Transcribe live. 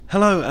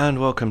Hello and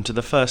welcome to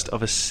the first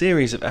of a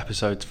series of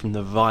episodes from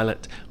The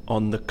Violet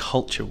on the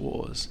Culture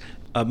Wars,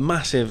 a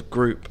massive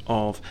group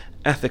of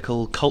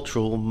ethical,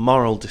 cultural,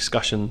 moral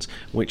discussions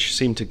which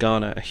seem to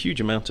garner a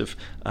huge amount of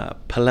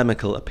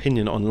polemical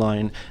opinion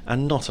online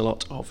and not a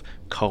lot of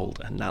cold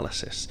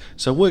analysis.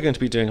 So we're going to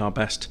be doing our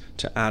best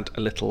to add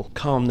a little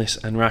calmness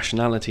and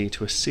rationality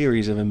to a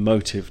series of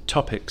emotive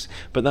topics,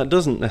 but that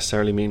doesn't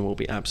necessarily mean we'll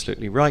be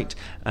absolutely right,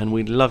 and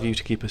we'd love you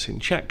to keep us in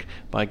check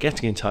by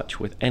getting in touch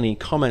with any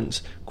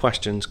comments,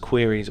 questions,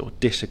 queries or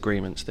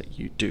disagreements that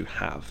you do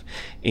have,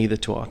 either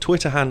to our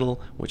Twitter handle,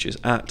 which is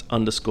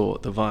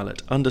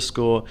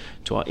 @_theviolet_,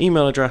 to our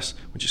email address,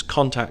 which is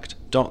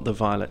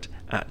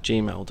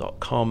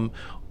contact.theviolet@gmail.com,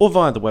 or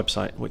via the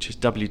website, which is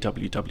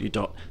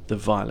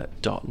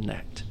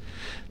www.theviolet.net.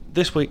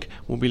 This week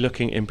we'll be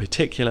looking in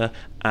particular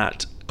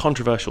at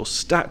controversial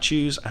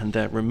statues and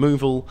their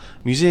removal,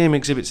 museum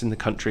exhibits in the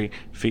country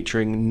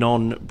featuring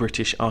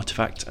non-British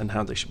artefacts and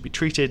how they should be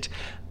treated,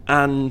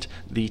 and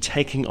the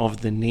taking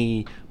of the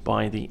knee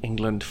by the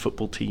England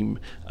football team,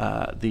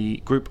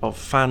 the group of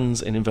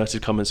fans in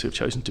inverted commas who have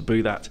chosen to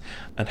boo that,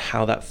 and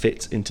how that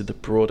fits into the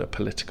broader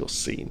political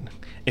scene.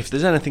 If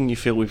there's anything you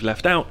feel we've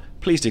left out,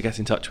 please do get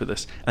in touch with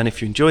us, and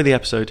if you enjoy the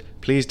episode,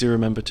 please do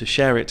remember to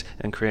share it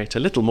and create a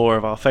little more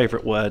of our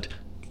favourite word,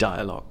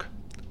 dialogue.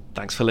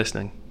 Thanks for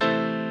listening.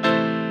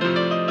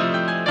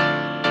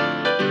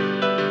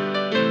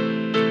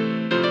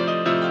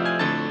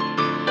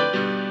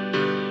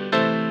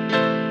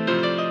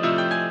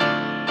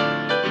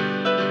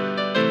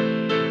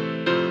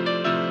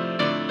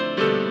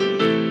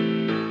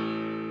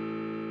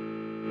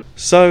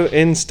 So,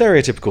 in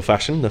stereotypical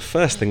fashion, the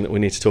first thing that we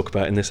need to talk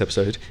about in this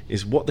episode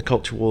is what the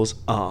culture wars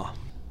are.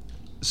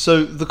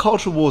 So, the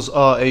culture wars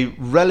are a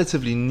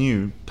relatively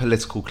new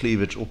political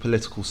cleavage or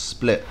political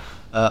split,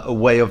 a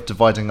way of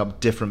dividing up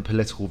different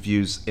political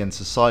views in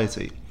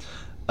society.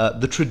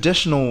 The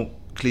traditional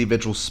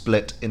cleavage or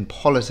split in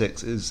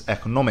politics is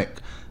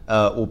economic,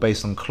 or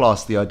based on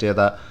class, the idea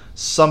that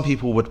some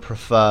people would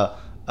prefer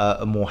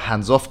a more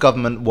hands-off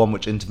government, one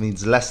which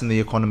intervenes less in the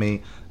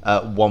economy,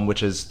 one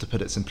which is, to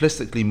put it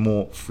simplistically,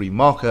 more free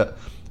market,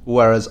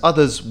 whereas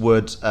others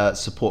would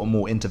support a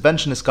more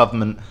interventionist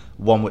government,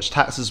 one which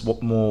taxes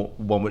more,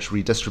 one which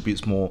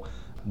redistributes more,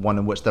 one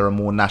in which there are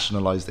more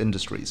nationalized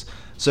industries.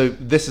 So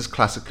this is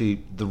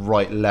classically the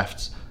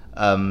right-left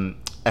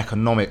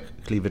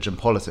economic cleavage in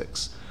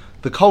politics.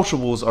 The culture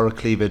wars are a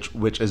cleavage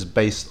which is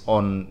based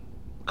on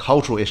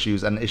cultural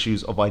issues and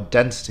issues of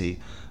identity,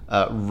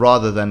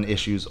 rather than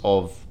issues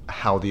of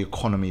how the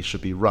economy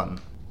should be run.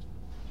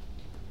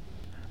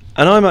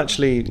 And I'm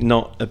actually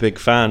not a big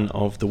fan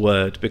of the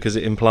word because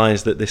it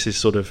implies that this is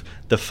sort of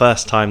the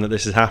first time that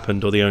this has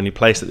happened or the only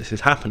place that this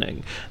is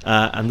happening.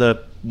 And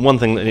the one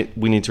thing that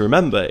we need to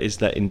remember is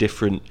that in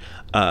different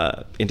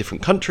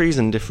countries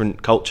and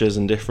different cultures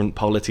and different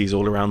polities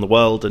all around the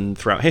world and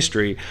throughout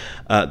history,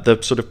 the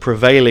sort of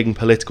prevailing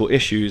political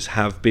issues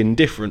have been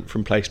different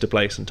from place to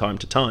place and time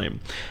to time.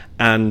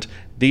 And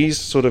these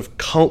sort of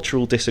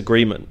cultural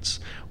disagreements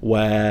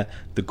where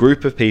the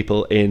group of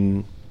people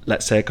in,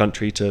 let's say, a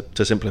country,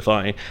 to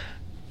simplify,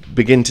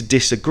 begin to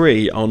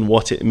disagree on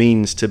what it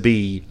means to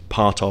be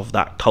part of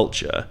that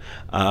culture,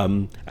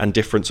 and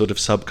different sort of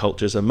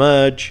subcultures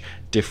emerge,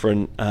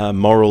 different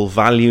moral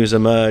values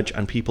emerge,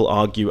 and people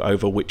argue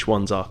over which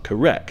ones are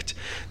correct.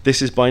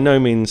 This is by no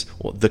means,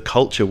 or the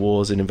culture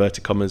wars in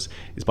inverted commas,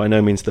 is by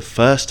no means the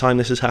first time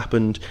this has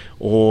happened,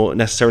 or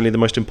necessarily the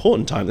most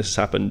important time this has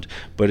happened,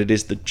 but it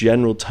is the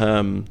general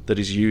term that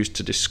is used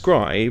to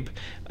describe,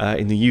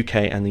 in the UK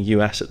and the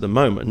US at the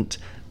moment,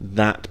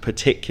 that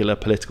particular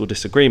political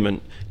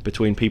disagreement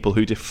between people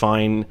who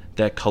define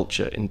their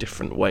culture in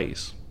different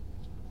ways.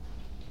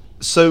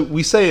 So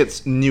we say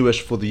it's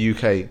newish for the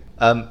UK.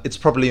 It's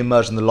probably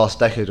emerged in the last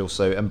decade or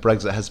so, and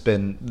Brexit has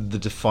been the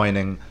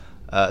defining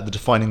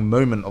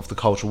moment of the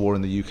culture war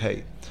in the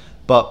UK.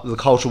 But the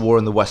culture war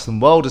in the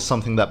Western world is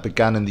something that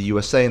began in the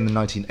USA in the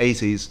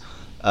 1980s,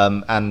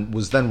 and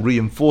was then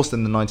reinforced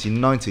in the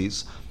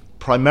 1990s,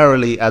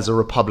 primarily as a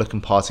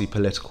Republican Party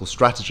political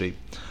strategy,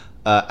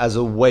 as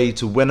a way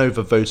to win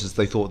over voters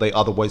they thought they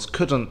otherwise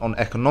couldn't on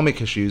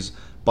economic issues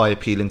by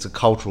appealing to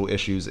cultural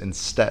issues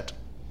instead.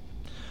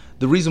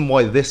 The reason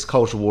why this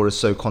culture war is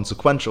so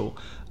consequential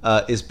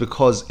is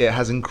because it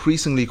has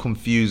increasingly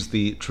confused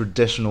the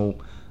traditional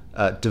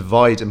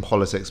divide in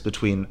politics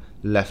between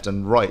left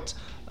and right,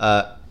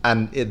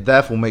 and it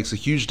therefore makes a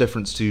huge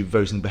difference to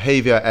voting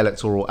behaviour,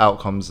 electoral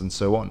outcomes, and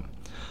so on.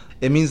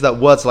 It means that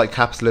words like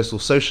capitalist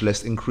or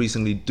socialist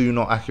increasingly do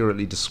not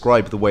accurately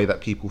describe the way that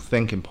people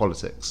think in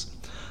politics.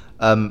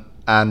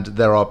 And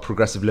there are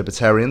progressive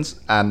libertarians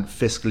and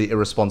fiscally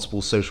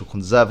irresponsible social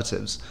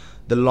conservatives.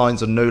 The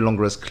lines are no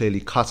longer as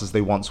clearly cut as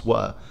they once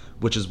were,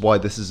 which is why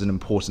this is an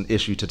important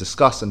issue to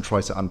discuss and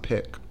try to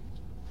unpick.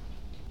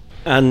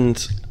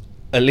 And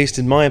at least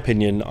in my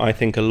opinion, I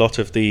think a lot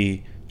of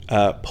the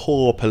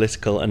poor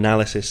political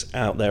analysis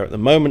out there at the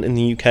moment in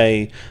the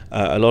UK.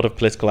 A lot of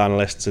political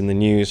analysts in the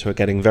news who are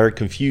getting very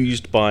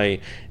confused by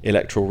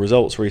electoral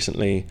results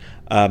recently.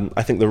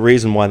 I think the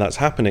reason why that's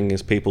happening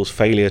is people's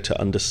failure to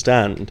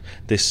understand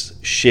this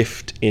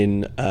shift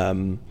in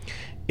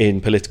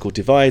political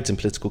divides and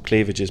political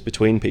cleavages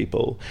between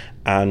people,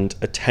 and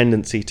a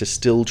tendency to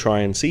still try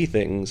and see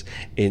things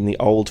in the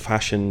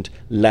old-fashioned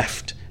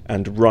left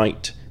and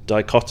right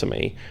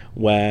dichotomy,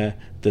 where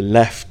the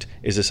left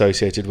is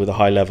associated with a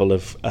high level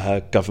of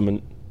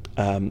government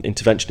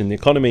intervention in the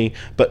economy,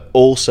 but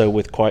also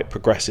with quite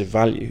progressive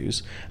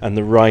values, and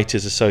the right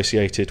is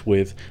associated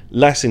with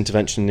less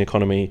intervention in the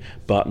economy,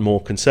 but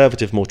more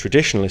conservative, more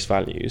traditionalist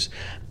values.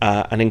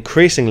 And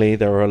increasingly,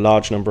 there are a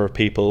large number of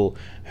people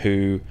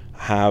who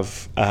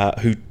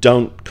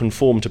don't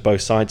conform to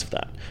both sides of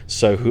that.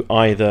 So who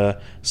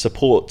either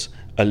support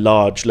a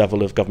large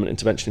level of government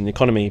intervention in the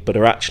economy, but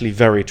are actually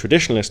very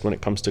traditionalist when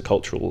it comes to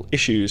cultural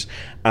issues,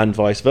 and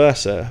vice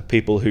versa,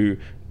 people who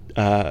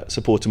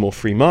support a more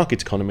free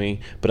market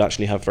economy, but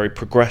actually have very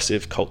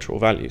progressive cultural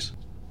values.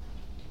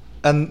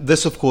 And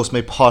this, of course,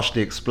 may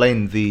partially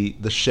explain the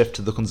shift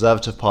to the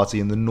Conservative Party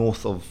in the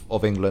north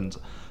of England,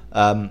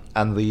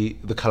 and the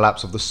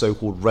collapse of the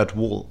so-called Red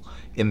Wall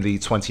in the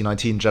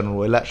 2019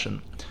 general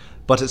election.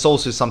 But it's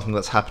also something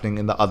that's happening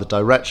in the other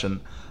direction.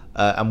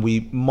 And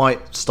we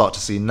might start to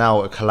see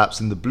now a collapse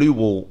in the Blue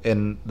Wall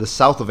in the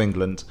south of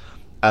England,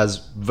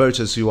 as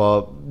voters who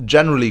are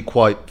generally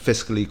quite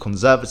fiscally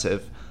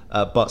conservative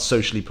but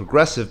socially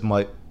progressive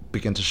might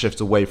begin to shift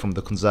away from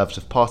the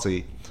Conservative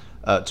Party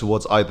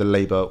towards either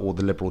Labour or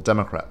the Liberal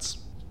Democrats.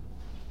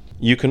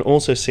 You can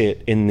also see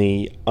it in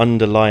the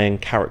underlying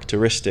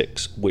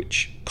characteristics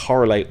which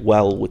correlate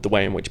well with the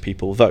way in which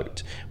people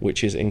vote,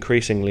 which is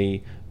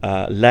increasingly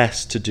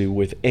less to do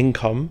with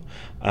income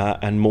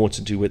and more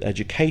to do with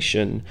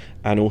education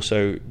and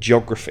also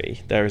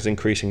geography. There is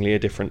increasingly a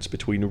difference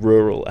between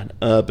rural and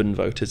urban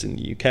voters in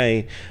the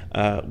UK,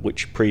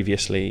 which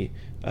previously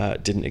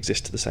didn't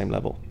exist to the same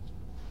level.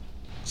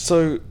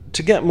 So,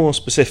 to get more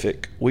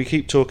specific, we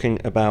keep talking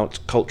about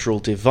cultural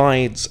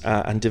divides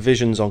and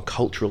divisions on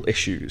cultural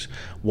issues,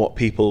 what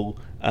people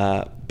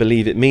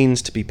believe it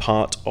means to be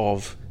part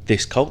of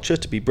this culture,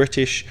 to be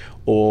British,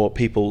 or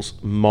people's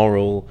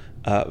moral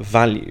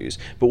values.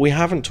 But we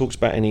haven't talked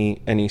about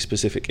any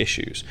specific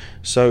issues.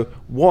 So,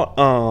 what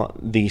are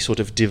the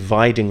sort of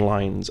dividing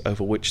lines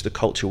over which the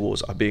culture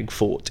wars are being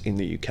fought in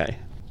the UK?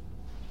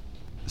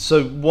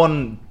 So,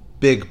 one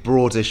big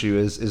broad issue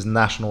is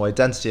national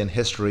identity and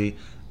history,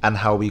 and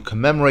how we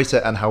commemorate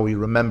it and how we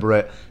remember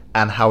it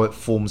and how it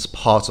forms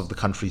part of the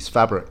country's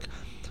fabric.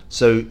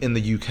 So in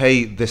the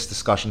UK, this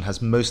discussion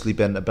has mostly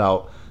been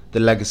about the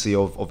legacy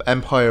of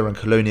empire and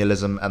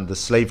colonialism and the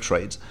slave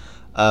trade.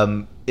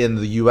 In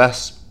the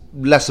US,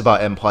 less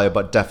about empire,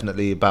 but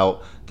definitely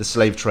about the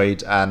slave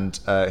trade and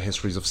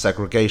histories of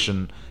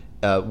segregation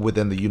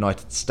within the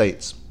United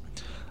States.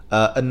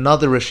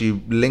 Another issue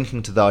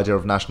linking to the idea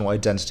of national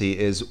identity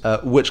is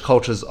which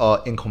cultures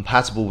are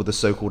incompatible with the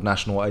so-called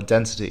national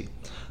identity.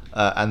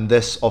 And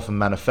this often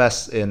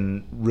manifests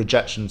in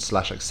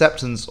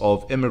rejection/acceptance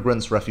of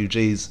immigrants,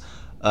 refugees,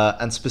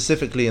 and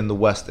specifically in the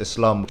West,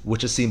 Islam,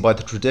 which is seen by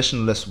the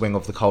traditionalist wing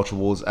of the culture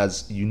wars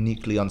as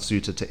uniquely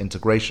unsuited to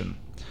integration.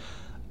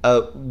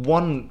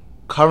 One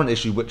current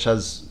issue which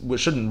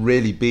shouldn't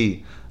really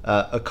be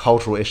a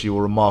cultural issue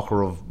or a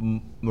marker of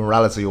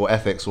morality or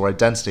ethics or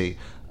identity,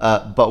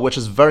 but which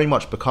has very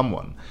much become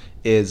one,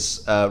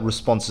 is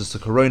responses to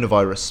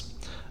coronavirus.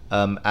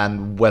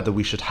 And whether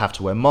we should have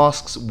to wear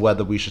masks,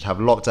 whether we should have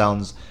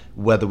lockdowns,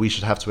 whether we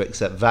should have to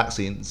accept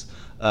vaccines.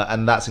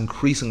 And that's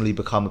increasingly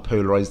become a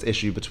polarized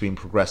issue between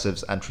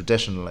progressives and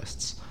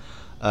traditionalists.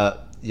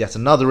 Yet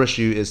another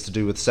issue is to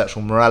do with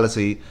sexual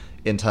morality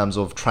in terms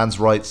of trans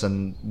rights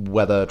and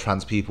whether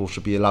trans people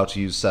should be allowed to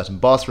use certain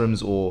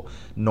bathrooms or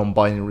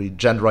non-binary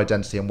gender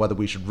identity and whether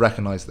we should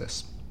recognize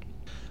this.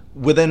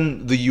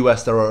 Within the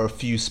US, there are a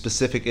few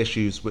specific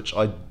issues which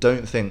I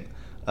don't think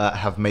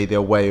have made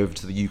their way over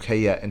to the UK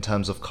yet in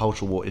terms of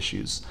culture war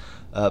issues.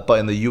 But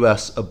in the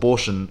US,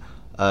 abortion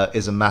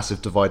is a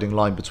massive dividing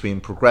line between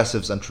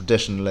progressives and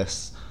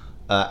traditionalists,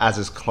 as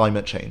is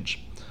climate change.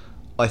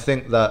 I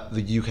think that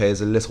the UK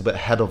is a little bit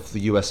ahead of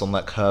the US on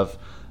that curve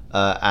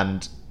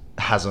and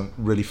hasn't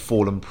really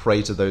fallen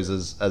prey to those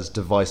as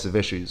divisive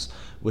issues,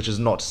 which is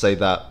not to say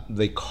that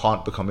they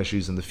can't become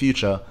issues in the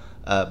future,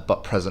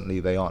 but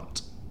presently they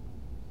aren't.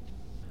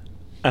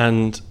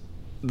 And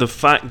the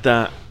fact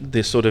that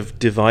the sort of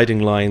dividing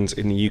lines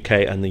in the UK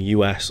and the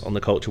US on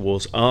the culture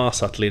wars are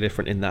subtly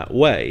different in that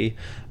way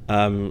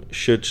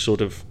should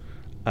sort of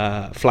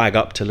flag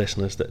up to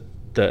listeners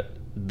that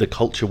the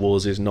culture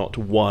wars is not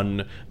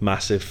one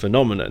massive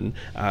phenomenon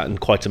and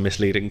quite a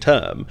misleading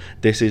term.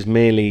 This is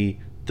merely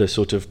the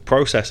sort of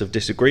process of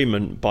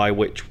disagreement by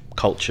which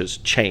cultures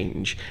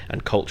change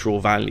and cultural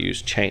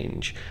values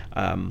change,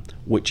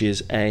 which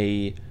is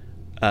a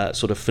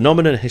sort of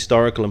phenomenon,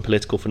 historical and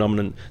political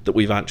phenomenon that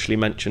we've actually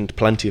mentioned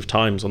plenty of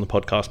times on the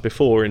podcast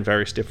before in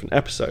various different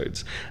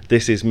episodes.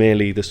 This is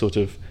merely the sort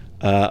of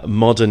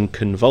modern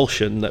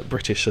convulsion that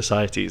British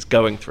society is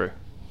going through.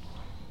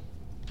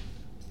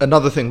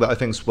 Another thing that I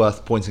think is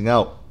worth pointing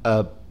out,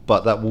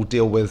 but that we'll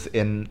deal with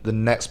in the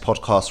next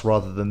podcast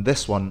rather than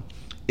this one,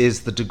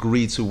 is the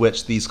degree to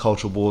which these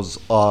culture wars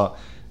are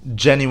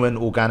genuine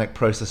organic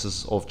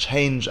processes of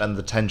change and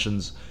the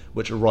tensions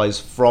which arise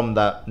from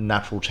that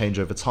natural change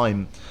over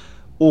time,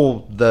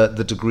 or the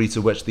degree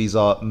to which these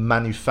are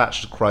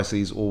manufactured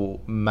crises or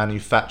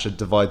manufactured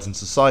divides in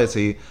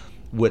society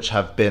which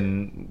have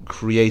been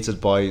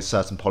created by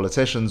certain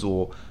politicians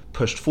or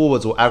pushed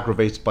forwards or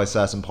aggravated by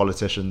certain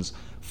politicians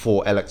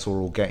for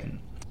electoral gain.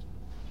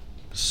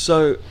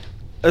 So,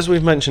 as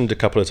we've mentioned a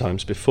couple of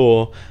times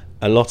before,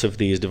 a lot of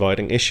these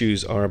dividing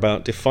issues are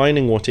about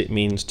defining what it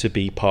means to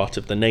be part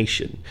of the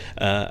nation.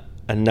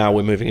 And now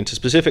we're moving into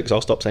specifics.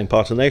 I'll stop saying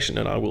part of the nation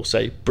and I will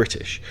say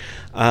British.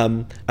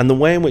 And the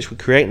way in which we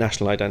create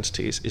national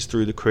identities is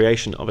through the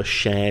creation of a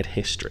shared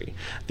history.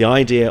 The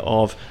idea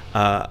of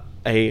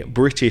a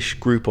British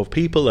group of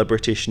people, a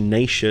British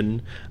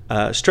nation,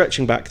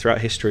 stretching back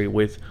throughout history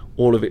with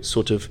all of its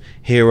sort of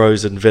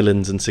heroes and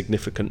villains and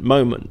significant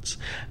moments.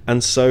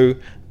 And so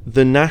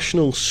the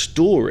national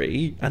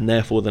story, and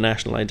therefore the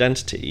national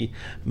identity,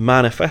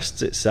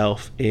 manifests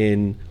itself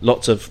in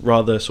lots of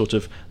rather sort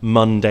of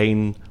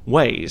mundane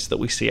ways that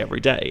we see every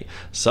day,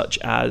 such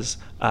as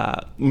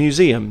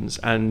museums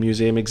and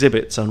museum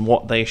exhibits and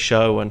what they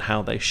show and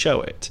how they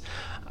show it,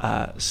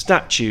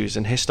 statues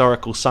and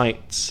historical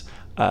sites,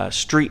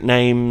 street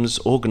names,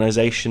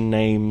 organisation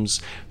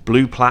names,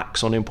 blue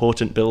plaques on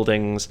important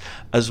buildings,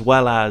 as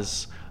well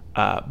as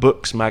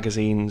books,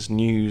 magazines,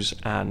 news,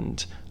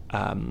 and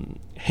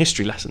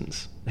history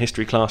lessons,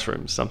 history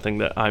classrooms, something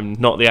that I'm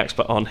not the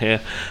expert on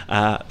here.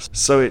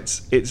 So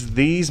it's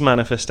these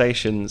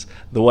manifestations,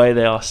 the way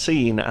they are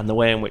seen and the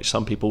way in which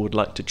some people would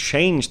like to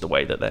change the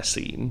way that they're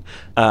seen,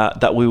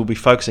 that we will be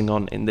focusing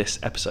on in this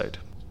episode.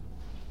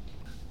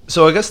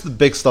 So I guess the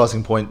big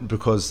starting point,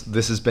 because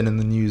this has been in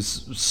the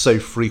news so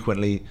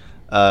frequently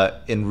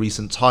in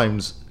recent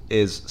times,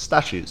 is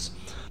statues.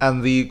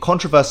 And the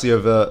controversy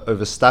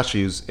over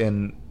statues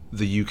in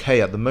the UK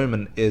at the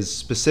moment is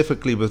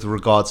specifically with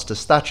regards to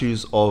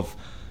statues of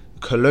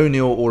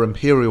colonial or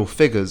imperial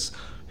figures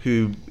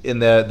who, in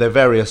their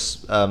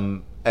various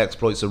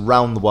exploits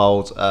around the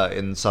world,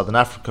 in Southern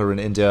Africa, in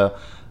India,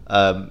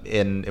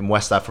 in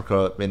West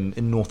Africa,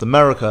 in North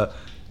America,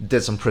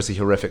 did some pretty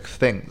horrific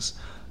things.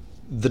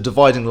 The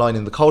dividing line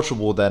in the culture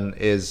war then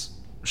is,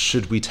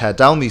 should we tear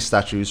down these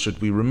statues,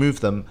 should we remove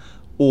them,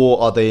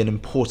 or are they an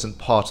important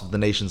part of the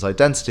nation's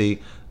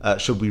identity?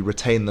 Should we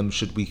retain them?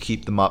 Should we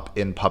keep them up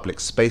in public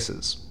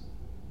spaces?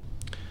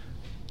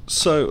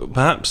 So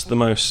perhaps the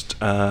most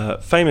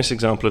famous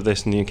example of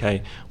this in the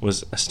UK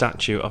was a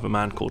statue of a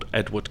man called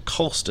Edward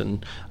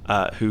Colston,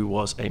 who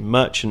was a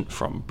merchant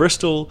from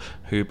Bristol,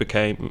 who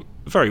became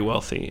very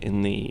wealthy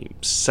in the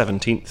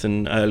 17th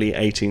and early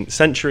 18th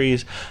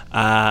centuries,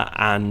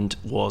 and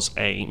was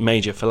a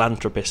major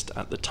philanthropist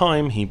at the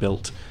time. He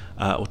built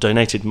or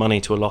donated money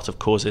to a lot of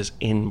causes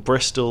in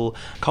Bristol.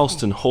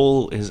 Colston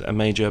Hall is a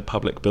major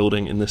public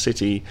building in the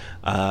city.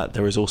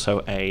 There is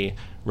also a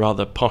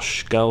rather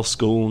posh girls'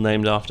 school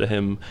named after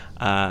him,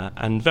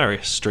 and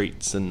various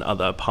streets and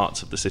other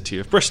parts of the city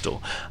of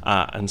Bristol.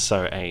 And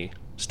so a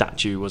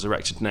statue was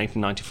erected in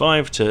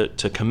 1895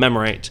 to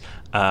commemorate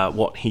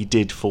what he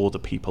did for the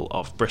people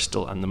of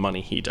Bristol and the money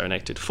he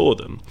donated for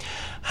them.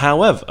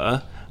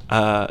 However,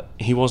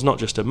 he was not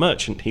just a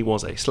merchant, he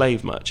was a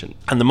slave merchant.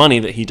 And the money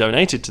that he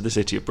donated to the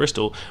city of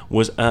Bristol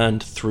was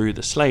earned through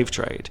the slave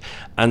trade.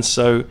 And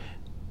so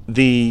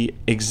the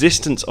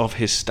existence of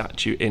his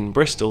statue in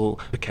Bristol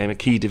became a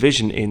key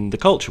division in the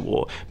culture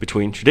war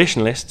between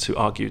traditionalists, who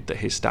argued that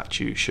his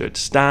statue should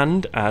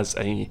stand as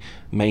a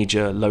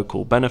major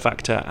local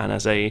benefactor and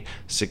as a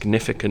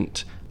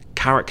significant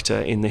character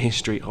in the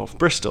history of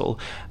Bristol,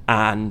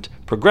 and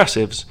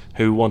progressives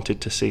who wanted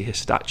to see his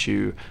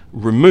statue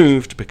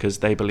removed because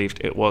they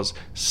believed it was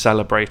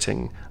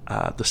celebrating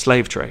the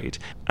slave trade.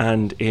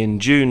 And in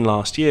June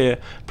last year,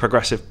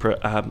 progressive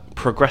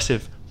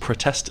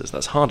protesters,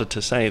 that's harder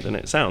to say than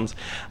it sounds,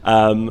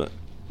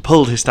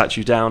 pulled his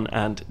statue down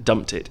and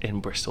dumped it in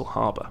Bristol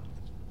Harbour.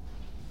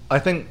 I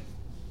think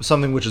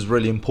something which is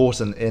really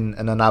important in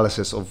an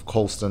analysis of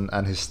Colston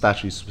and his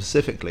statue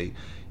specifically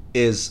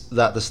is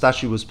that the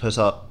statue was put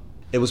up.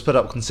 It was put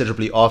up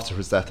considerably after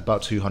his death,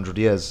 about 200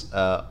 years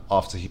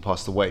after he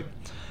passed away.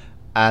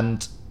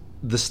 And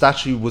the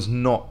statue was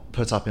not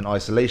put up in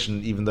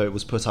isolation, even though it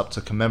was put up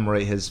to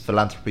commemorate his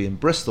philanthropy in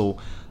Bristol.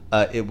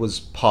 It was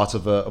part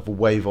of a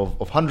wave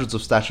of hundreds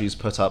of statues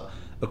put up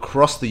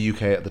across the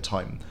UK at the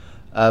time.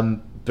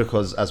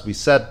 Because, as we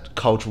said,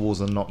 culture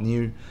wars are not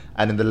new.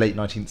 And in the late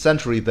 19th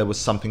century, there was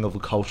something of a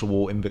culture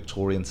war in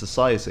Victorian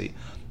society.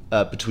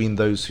 Between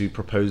those who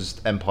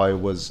proposed empire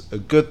was a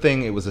good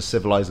thing, it was a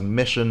civilizing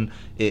mission,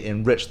 it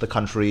enriched the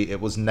country, it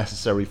was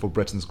necessary for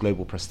Britain's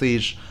global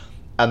prestige,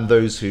 and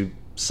those who,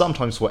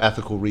 sometimes for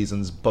ethical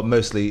reasons, but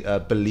mostly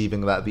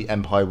believing that the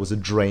empire was a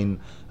drain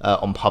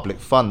on public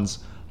funds,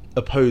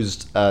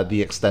 opposed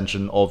the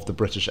extension of the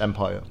British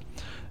Empire.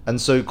 And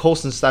so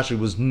Colston's statue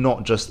was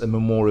not just a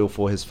memorial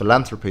for his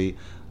philanthropy,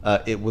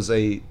 it was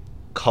a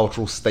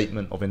cultural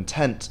statement of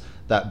intent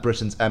that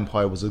Britain's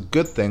empire was a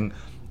good thing,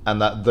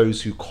 and that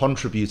those who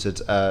contributed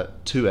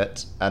to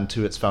it and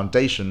to its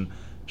foundation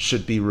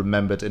should be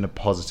remembered in a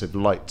positive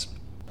light.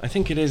 I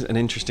think it is an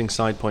interesting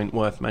side point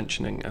worth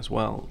mentioning as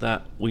well,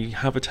 that we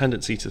have a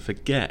tendency to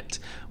forget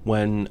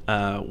when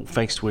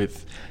faced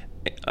with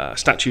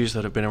statues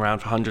that have been around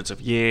for hundreds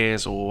of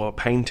years, or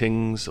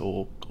paintings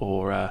or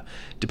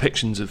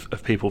depictions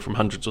of people from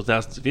hundreds or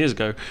thousands of years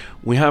ago.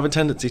 We have a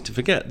tendency to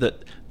forget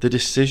that the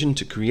decision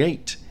to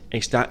create a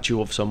statue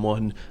of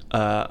someone,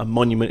 a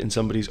monument in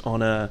somebody's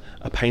honour,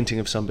 a painting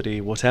of somebody,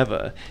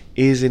 whatever,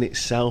 is in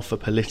itself a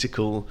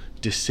political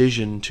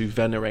decision to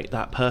venerate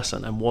that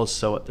person, and was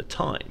so at the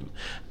time.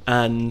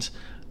 And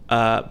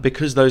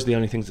because those are the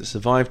only things that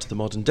survive to the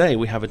modern day,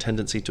 we have a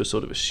tendency to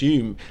sort of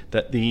assume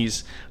that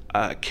these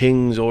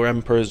kings or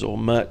emperors or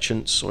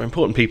merchants or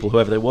important people,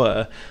 whoever they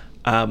were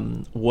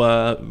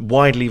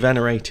widely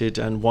venerated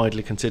and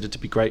widely considered to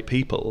be great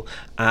people,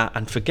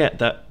 and forget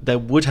that there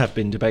would have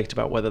been debate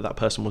about whether that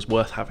person was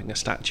worth having a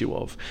statue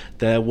of.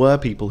 There were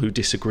people who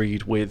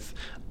disagreed with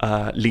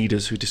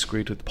leaders, who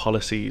disagreed with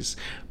policies.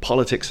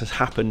 Politics has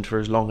happened for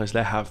as long as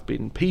there have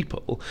been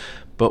people,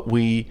 but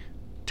we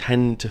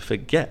tend to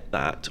forget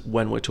that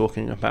when we're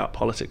talking about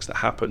politics that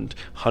happened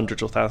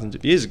hundreds or thousands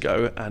of years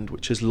ago, and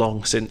which has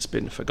long since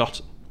been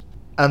forgotten.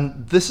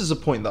 And this is a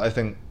point that I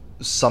think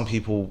some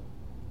people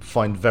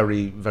find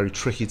very, very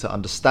tricky to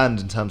understand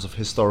in terms of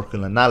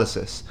historical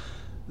analysis,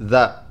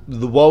 that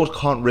the world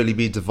can't really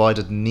be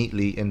divided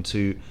neatly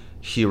into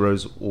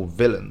heroes or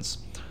villains.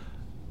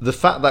 The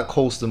fact that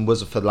Colston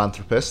was a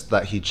philanthropist,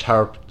 that he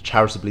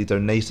charitably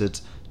donated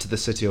to the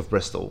city of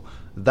Bristol,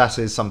 that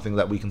is something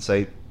that we can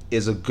say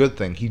is a good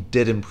thing. He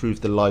did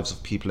improve the lives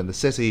of people in the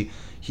city.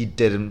 He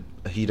did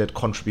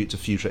contribute to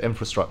future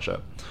infrastructure.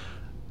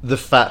 The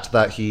fact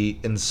that he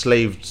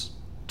enslaved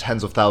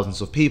tens of thousands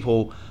of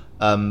people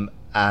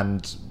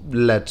and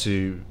led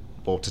to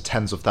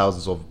tens of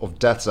thousands of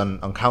deaths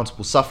and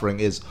uncountable suffering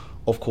is,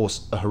 of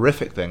course, a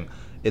horrific thing.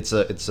 It's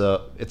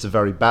a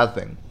very bad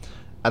thing,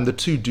 and the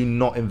two do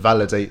not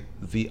invalidate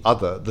the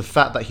other. The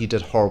fact that he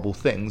did horrible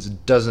things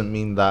doesn't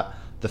mean that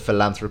the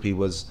philanthropy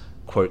was,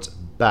 quote,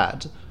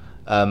 bad.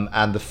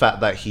 And the fact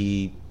that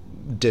he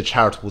did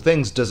charitable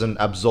things doesn't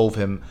absolve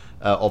him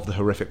of the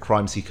horrific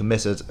crimes he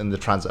committed in the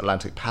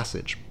transatlantic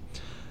passage.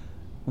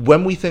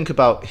 When we think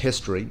about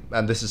history,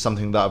 and this is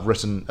something that I've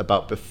written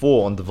about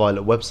before on the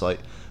Violet website,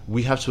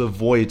 we have to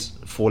avoid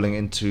falling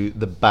into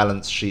the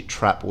balance sheet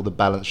trap or the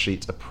balance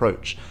sheet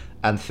approach,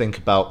 and think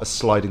about a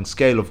sliding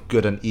scale of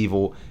good and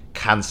evil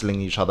cancelling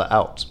each other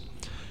out.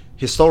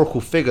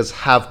 Historical figures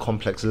have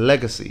complex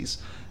legacies,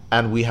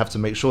 and we have to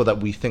make sure that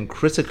we think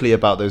critically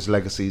about those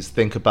legacies,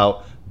 think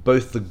about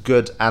both the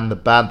good and the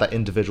bad that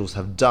individuals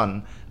have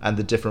done, and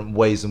the different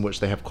ways in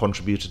which they have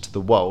contributed to the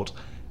world,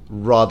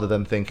 rather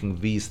than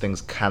thinking these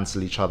things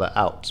cancel each other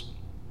out.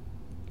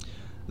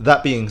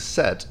 That being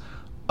said,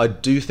 I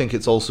do think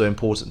it's also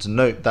important to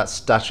note that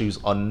statues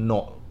are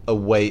not a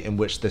way in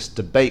which this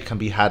debate can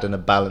be had in a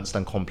balanced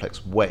and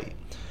complex way.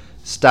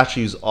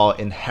 Statues are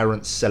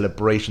inherent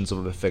celebrations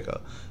of a figure.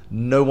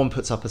 No one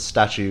puts up a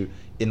statue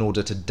in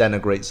order to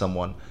denigrate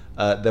someone.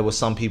 There were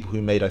some people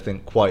who made, I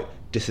think, quite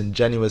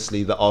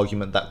disingenuously the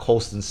argument that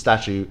Colston's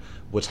statue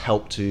would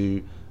help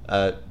to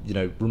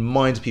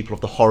remind people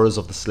of the horrors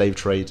of the slave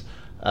trade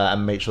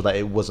and make sure that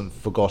it wasn't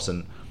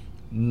forgotten.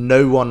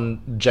 No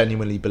one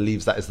genuinely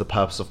believes that is the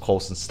purpose of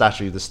Colston's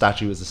statue. The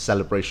statue is a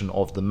celebration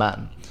of the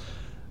man.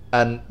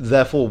 And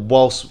therefore,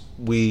 whilst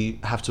we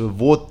have to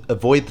avoid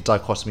the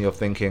dichotomy of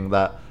thinking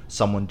that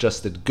someone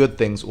just did good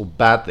things or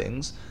bad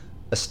things,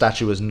 a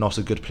statue is not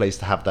a good place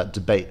to have that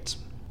debate.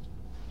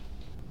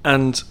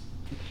 And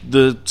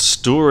the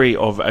story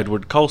of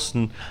Edward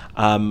Colston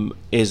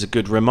is a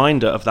good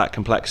reminder of that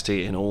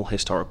complexity in all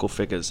historical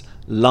figures'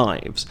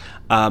 lives.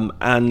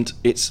 And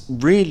it's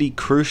really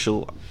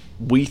crucial,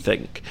 we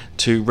think,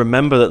 to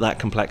remember that that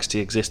complexity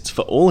exists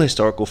for all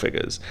historical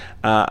figures,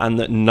 and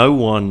that no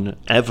one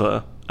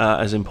ever,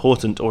 as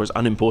important or as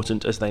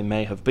unimportant as they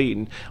may have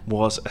been,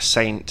 was a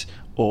saint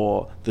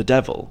or the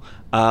devil.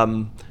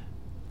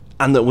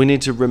 And that we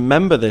need to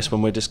remember this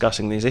when we're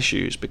discussing these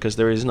issues, because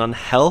there is an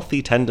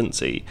unhealthy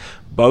tendency,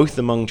 both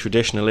among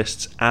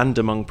traditionalists and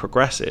among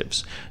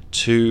progressives,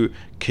 to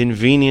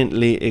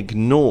conveniently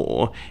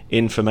ignore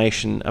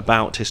information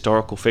about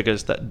historical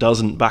figures that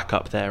doesn't back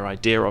up their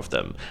idea of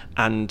them,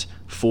 and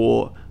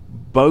for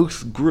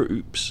both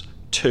groups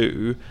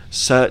to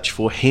search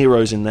for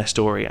heroes in their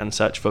story and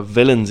search for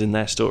villains in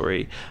their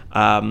story,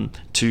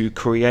 to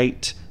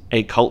create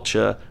a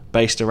culture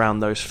based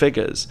around those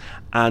figures.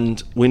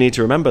 And we need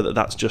to remember that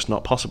that's just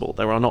not possible.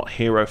 There are not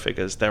hero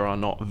figures, there are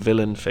not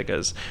villain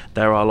figures,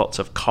 there are lots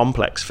of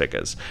complex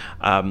figures.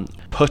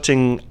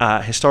 Putting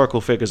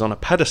historical figures on a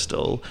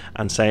pedestal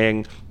and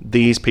saying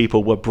these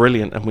people were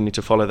brilliant and we need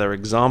to follow their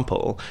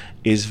example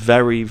is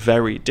very,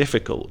 very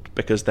difficult,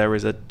 because there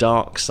is a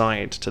dark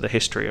side to the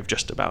history of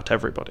just about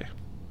everybody.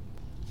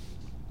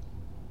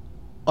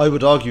 I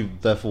would argue,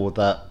 therefore,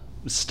 that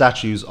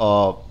statues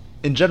are,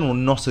 in general,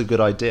 not a good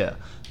idea,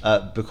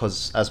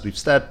 because, as we've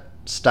said,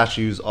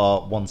 statues are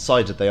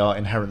one-sided. They are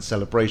inherent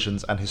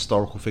celebrations, and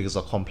historical figures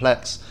are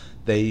complex.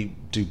 They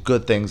do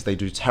good things, they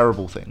do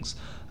terrible things.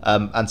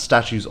 And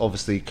statues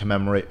obviously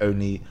commemorate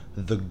only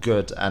the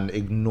good and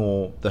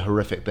ignore the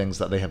horrific things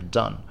that they have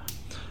done.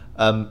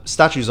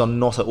 Statues are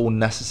not at all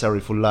necessary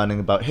for learning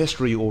about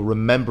history or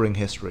remembering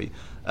history.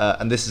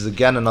 And this is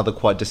again another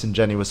quite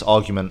disingenuous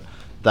argument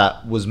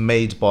that was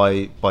made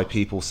by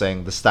people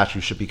saying the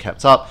statue should be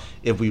kept up.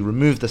 If we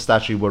remove the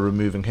statue, we're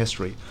removing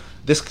history.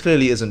 This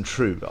clearly isn't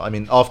true. I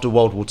mean, after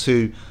World War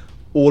II,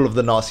 all of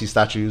the Nazi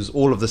statues,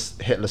 all of the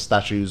Hitler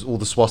statues, all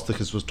the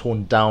swastikas was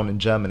torn down in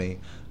Germany.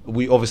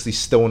 We obviously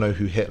still know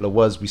who Hitler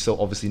was. We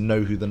still obviously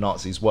know who the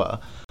Nazis were.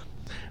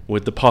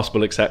 With the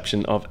possible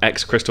exception of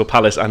ex-Crystal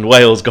Palace and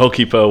Wales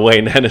goalkeeper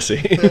Wayne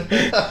Hennessy.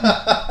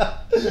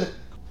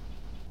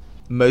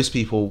 Most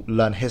people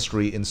learn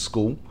history in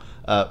school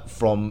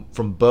from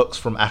books,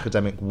 from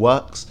academic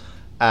works,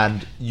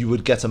 and you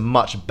would get a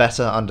much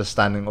better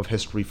understanding of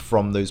history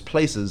from those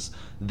places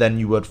than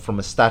you would from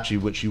a statue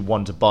which you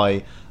want to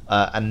buy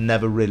and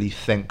never really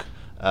think,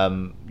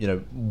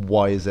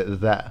 why is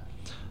it there?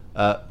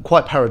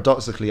 Quite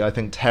paradoxically, I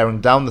think tearing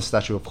down the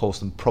statue of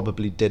Colston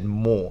probably did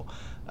more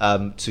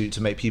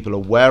to make people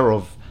aware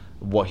of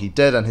what he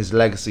did and his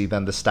legacy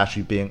than the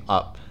statue being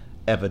up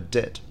ever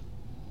did.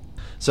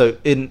 So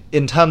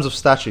in terms of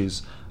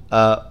statues,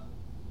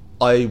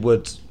 I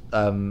would,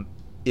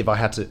 if I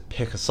had to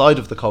pick a side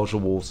of the culture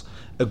wars,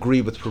 agree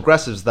with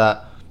progressives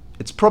that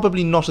it's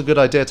probably not a good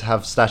idea to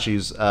have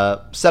statues,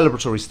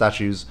 celebratory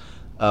statues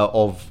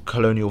of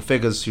colonial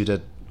figures who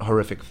did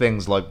horrific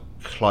things like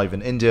Clive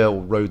in India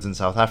or Rhodes in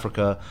South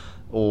Africa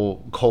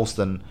or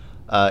Colston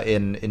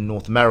in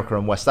North America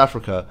and West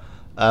Africa,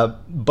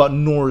 but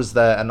nor is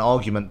there an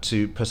argument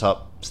to put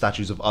up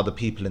statues of other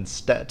people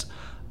instead.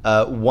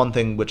 One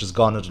thing which has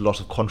garnered a lot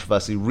of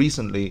controversy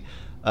recently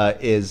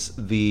is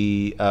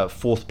the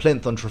fourth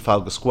plinth on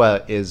Trafalgar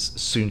Square is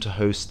soon to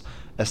host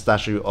a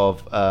statue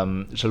of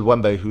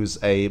Chilwembe, who's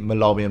a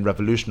Malawian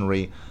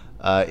revolutionary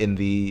in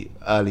the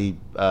early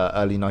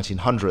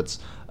 1900s,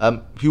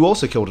 who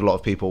also killed a lot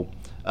of people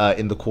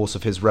in the course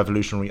of his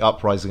revolutionary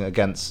uprising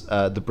against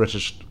the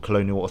British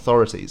colonial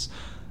authorities.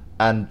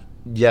 And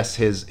yes,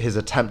 his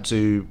attempt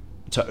to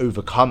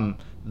overcome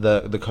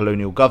the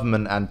colonial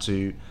government and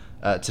to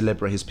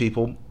liberate his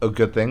people, a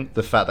good thing.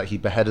 The fact that he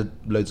beheaded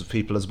loads of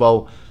people as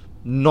well,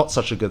 not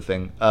such a good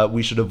thing.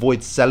 We should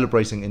avoid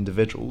celebrating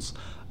individuals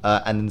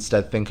and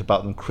instead think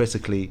about them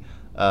critically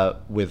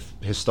with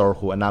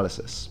historical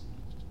analysis.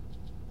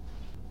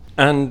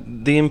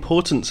 And the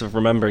importance of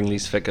remembering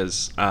these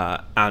figures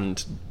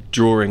and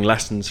drawing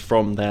lessons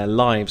from their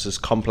lives, as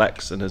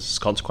complex and as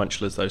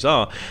consequential as those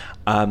are,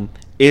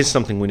 is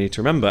something we need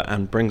to remember,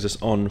 and brings us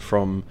on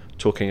from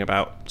talking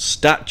about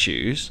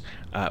statues,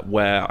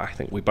 where I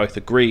think we both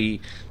agree,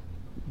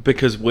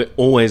 because we're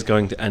always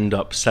going to end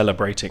up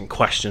celebrating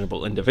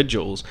questionable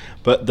individuals,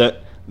 but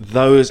that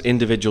those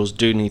individuals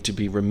do need to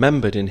be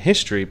remembered in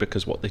history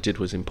because what they did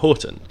was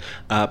important.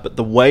 But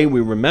the way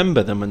we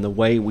remember them and the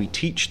way we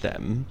teach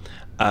them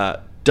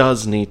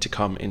does need to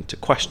come into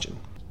question.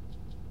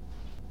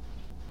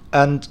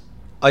 And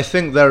I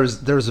think there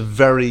is a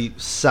very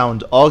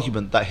sound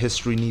argument that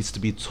history needs to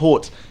be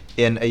taught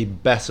in a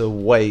better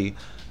way,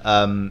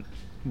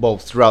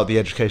 throughout the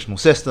educational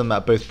system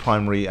at both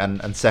primary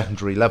and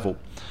secondary level.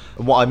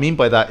 And what I mean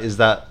by that is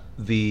that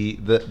the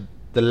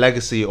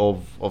legacy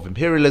of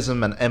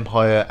imperialism and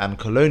empire and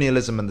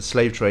colonialism and the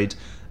slave trade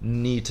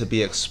need to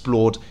be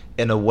explored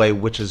in a way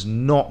which is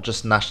not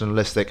just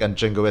nationalistic and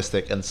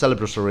jingoistic and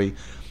celebratory,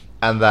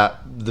 and that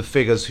the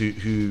figures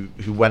who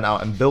went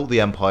out and built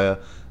the empire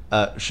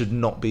should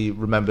not be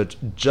remembered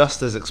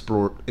just as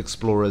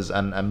explorers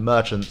and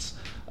merchants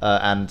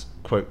and,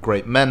 quote,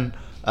 great men,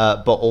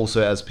 but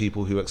also as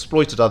people who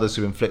exploited others,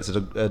 who inflicted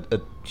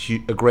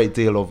a great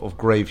deal of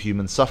grave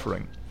human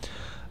suffering.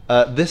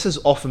 This has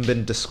often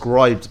been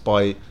described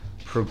by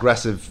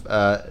progressive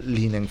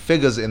leaning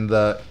figures in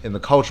the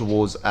culture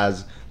wars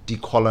as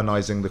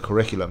decolonizing the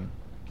curriculum.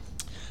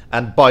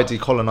 And by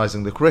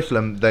decolonizing the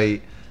curriculum,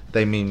 they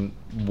mean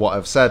what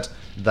I've said,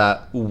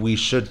 that we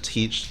should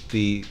teach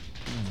the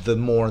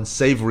more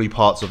unsavory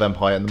parts of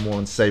empire and the more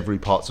unsavory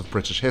parts of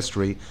British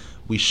history.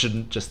 We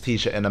shouldn't just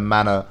teach it in a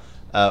manner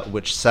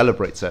which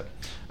celebrates it.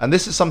 And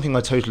this is something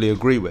I totally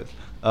agree with.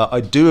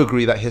 I do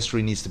agree that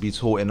history needs to be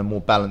taught in a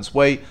more balanced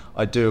way.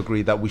 I do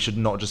agree that we should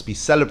not just be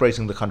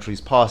celebrating the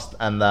country's past,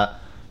 and that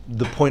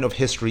the point of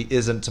history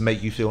isn't to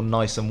make you feel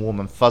nice and warm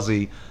and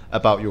fuzzy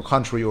about your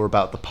country or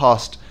about the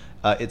past.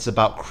 It's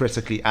about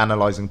critically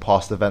analysing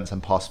past events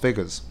and past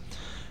figures.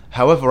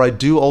 However, I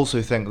do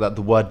also think that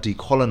the word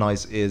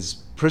decolonize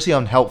is pretty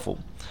unhelpful,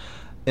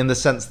 in the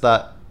sense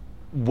that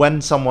when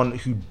someone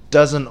who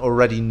doesn't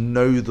already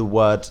know the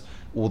word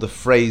or the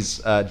phrase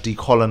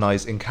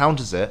decolonize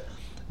encounters it,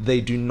 they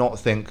do not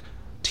think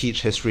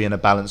teach history in a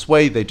balanced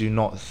way. They do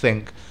not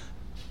think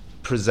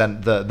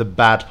present the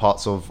bad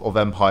parts of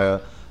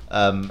empire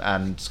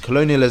and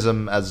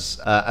colonialism,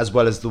 as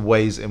well as the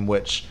ways in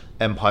which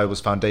empire was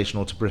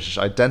foundational to British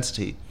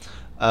identity.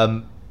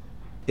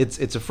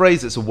 It's a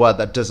phrase, it's a word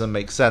that doesn't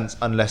make sense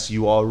unless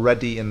you are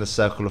already in the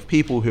circle of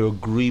people who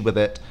agree with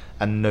it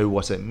and know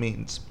what it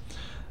means.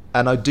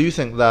 And I do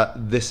think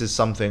that this is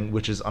something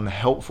which is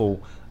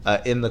unhelpful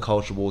in the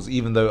culture wars,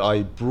 even though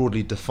I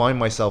broadly define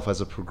myself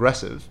as a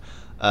progressive,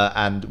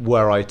 and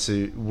were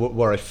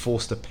I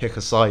forced to pick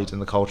a side in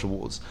the culture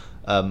wars,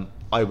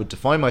 I would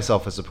define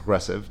myself as a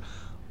progressive.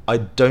 I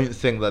don't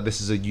think that this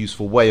is a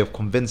useful way of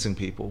convincing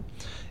people.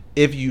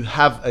 If you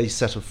have a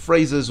set of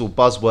phrases or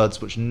buzzwords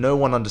which no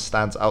one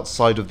understands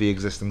outside of the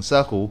existing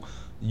circle,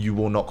 you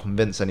will not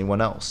convince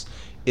anyone else.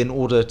 In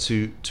order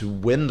to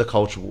win the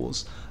culture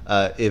wars,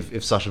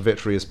 if such a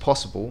victory is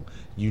possible,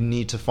 you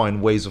need to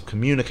find ways of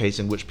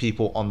communicating which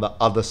people on the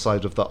other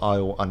side of the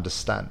aisle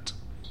understand.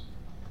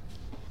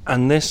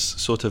 And this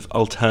sort of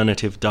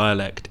alternative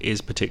dialect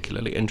is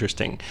particularly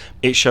interesting.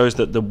 It shows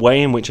that the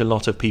way in which a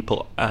lot of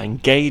people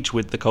engage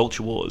with the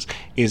culture wars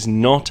is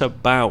not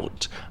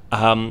about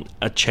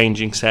a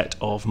changing set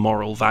of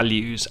moral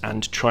values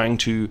and trying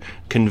to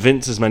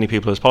convince as many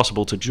people as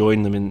possible to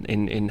join them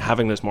in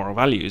having those moral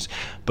values,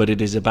 but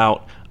it is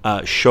about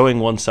showing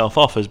oneself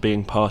off as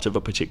being part of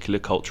a particular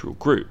cultural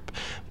group.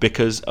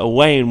 Because a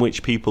way in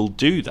which people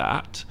do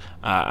that,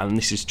 and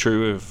this is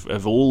true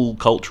of all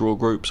cultural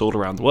groups all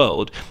around the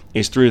world,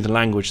 is through the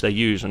language they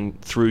use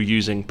and through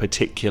using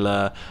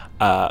particular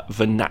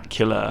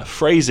vernacular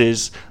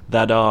phrases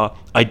that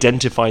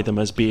identify them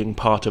as being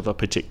part of a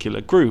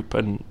particular group.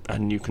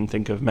 And you can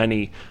think of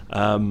many.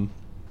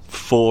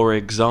 For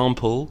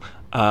example,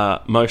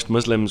 most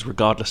Muslims,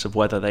 regardless of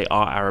whether they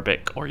are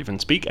Arabic or even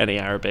speak any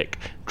Arabic,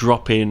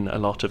 drop in a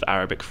lot of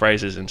Arabic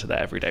phrases into their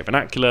everyday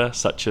vernacular,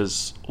 such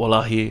as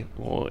wallahi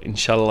or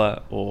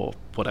inshallah or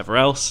whatever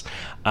else.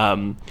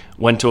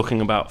 When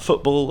talking about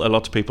football, a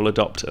lot of people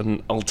adopt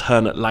an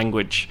alternate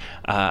language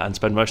and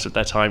spend most of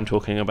their time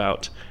talking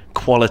about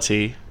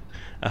quality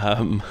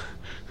and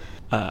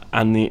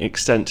the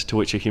extent to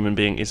which a human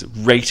being is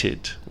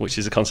rated, which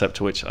is a concept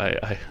to which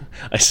I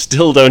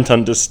still don't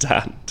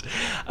understand.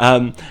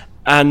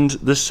 And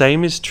the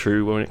same is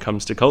true when it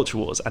comes to culture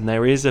wars, and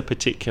there is a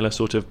particular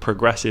sort of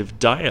progressive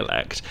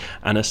dialect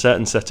and a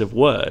certain set of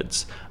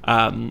words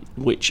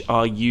which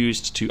are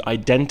used to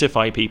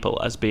identify people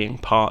as being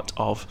part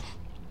of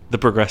the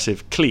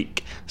progressive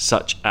clique,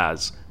 such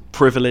as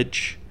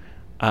privilege,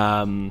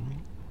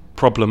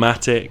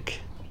 problematic,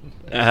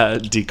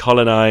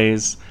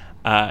 decolonize,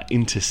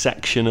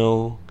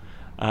 intersectional,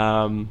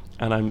 and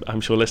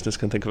I'm sure listeners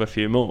can think of a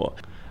few more.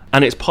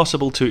 And it's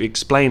possible to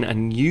explain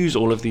and use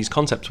all of these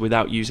concepts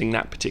without using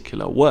that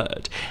particular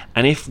word.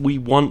 And if we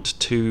want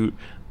to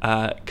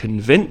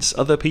convince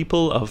other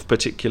people of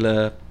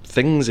particular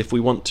things, if we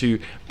want to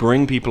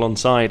bring people on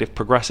side, if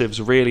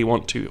progressives really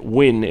want to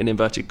win, in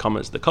inverted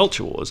commas, the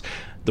culture wars,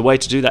 the way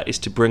to do that is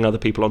to bring other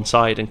people on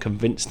side and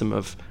convince them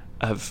of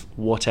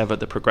whatever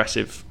the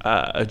progressive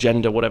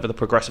agenda, whatever the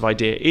progressive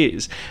idea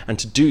is. And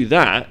to do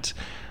that,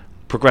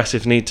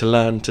 progressives need to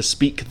learn to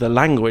speak the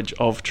language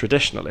of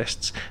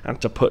traditionalists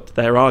and to put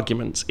their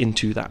arguments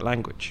into that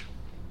language.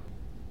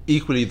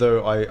 Equally,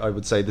 though, I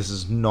would say this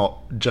is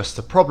not just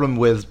a problem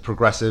with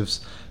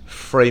progressives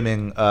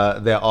framing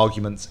their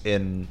arguments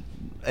in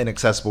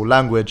inaccessible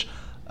language.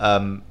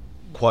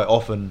 Quite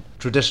often,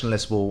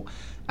 traditionalists will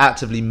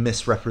actively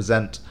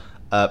misrepresent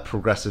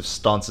progressive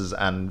stances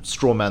and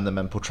strawman them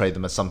and portray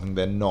them as something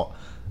they're not.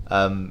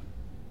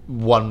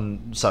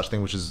 One such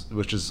thing which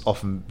is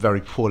often very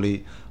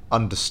poorly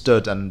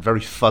understood and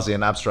very fuzzy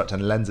and abstract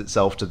and lends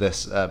itself to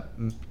this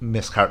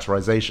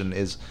mischaracterization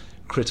is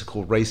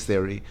critical race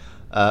theory,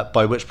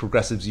 by which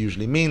progressives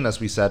usually mean,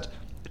 as we said,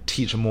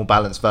 teach a more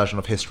balanced version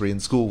of history in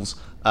schools,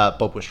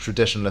 but which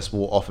traditionalists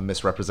will often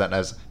misrepresent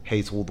as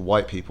hate all the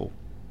white people.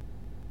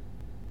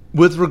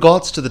 With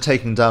regards to the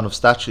taking down of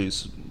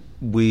statues,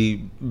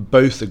 we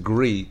both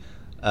agree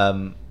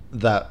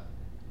that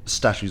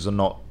statues are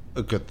not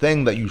a good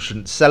thing, that you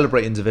shouldn't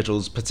celebrate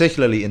individuals,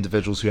 particularly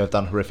individuals who have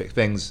done horrific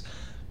things,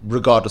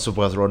 regardless of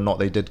whether or not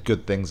they did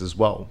good things as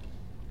well.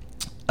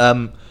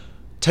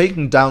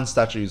 Taking down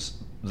statues,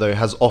 though,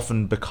 has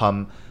often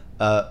become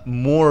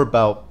more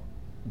about,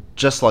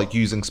 just like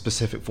using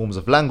specific forms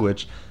of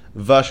language,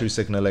 virtue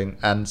signaling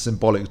and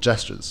symbolic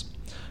gestures.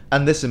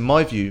 And this, in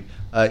my view,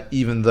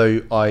 even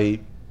though I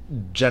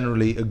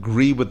generally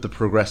agree with the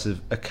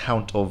progressive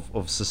account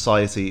of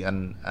society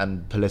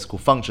and political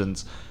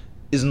functions,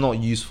 is not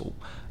useful.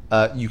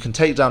 You can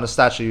take down a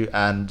statue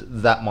and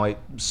that might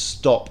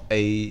stop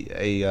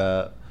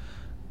a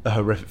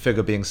horrific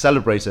figure being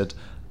celebrated,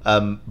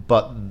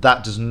 but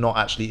that does not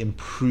actually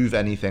improve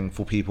anything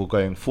for people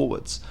going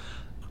forwards.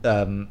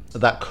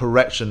 That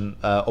correction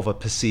of a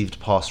perceived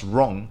past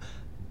wrong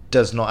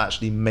does not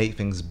actually make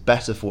things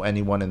better for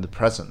anyone in the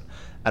present.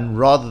 And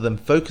rather than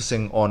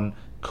focusing on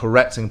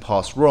correcting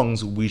past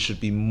wrongs, we should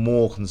be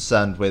more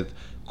concerned with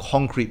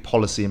concrete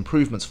policy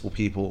improvements for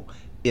people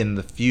in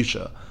the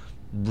future.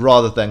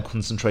 Rather than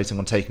concentrating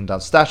on taking down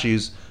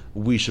statues,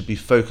 we should be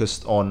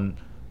focused on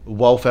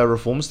welfare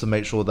reforms to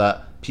make sure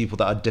that people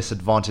that are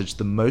disadvantaged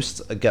the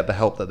most get the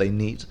help that they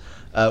need.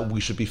 We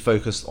should be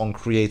focused on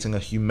creating a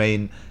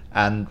humane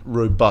and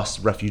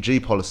robust refugee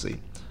policy,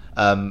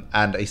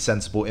 and a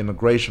sensible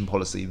immigration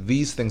policy.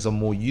 These things are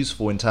more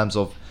useful in terms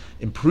of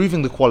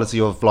improving the quality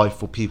of life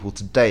for people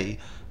today,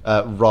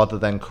 rather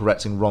than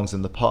correcting wrongs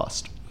in the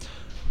past.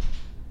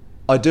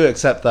 I do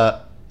accept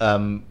that,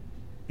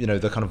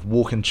 the kind of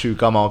walk and chew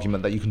gum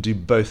argument that you can do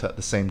both at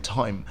the same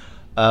time.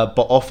 But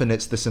often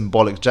it's the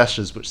symbolic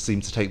gestures which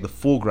seem to take the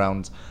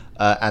foreground,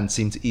 and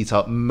seem to eat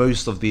up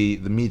most of the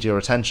media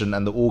attention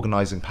and the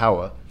organising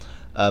power.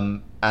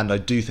 And I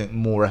do think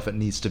more effort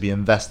needs to be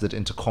invested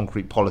into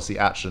concrete policy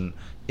action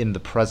in the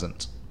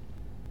present.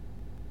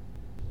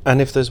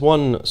 And if there's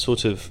one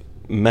sort of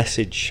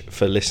message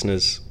for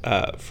listeners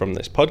from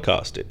this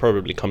podcast, it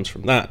probably comes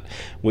from that,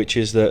 which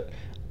is that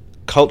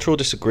cultural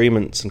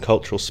disagreements and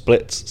cultural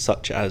splits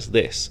such as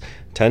this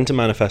tend to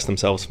manifest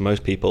themselves for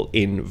most people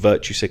in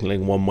virtue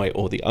signalling one way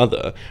or the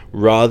other,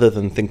 rather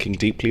than thinking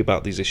deeply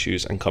about these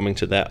issues and coming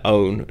to their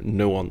own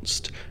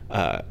nuanced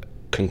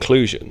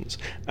conclusions.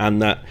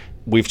 And that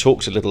we've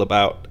talked a little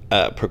about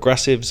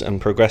progressives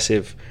and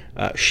progressive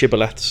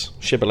shibboleths.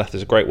 Shibboleth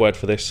is a great word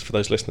for this. For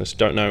those listeners who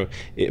don't know,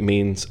 it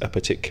means a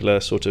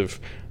particular sort of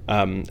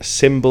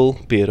symbol,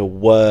 be it a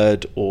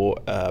word or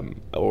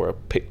a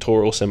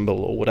pictorial symbol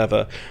or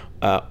whatever,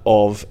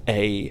 of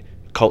a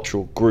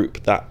cultural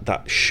group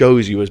that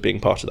shows you as being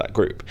part of that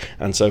group.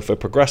 And so for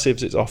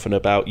progressives, it's often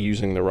about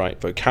using the right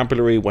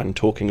vocabulary when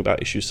talking about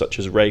issues such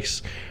as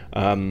race.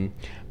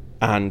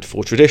 And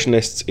for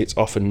traditionalists, it's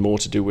often more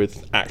to do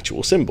with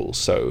actual symbols.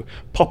 So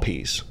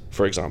poppies,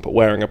 for example,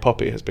 wearing a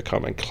poppy has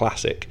become a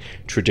classic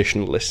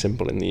traditionalist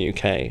symbol in the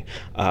UK.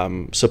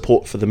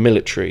 Support for the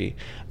military,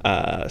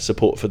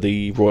 support for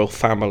the royal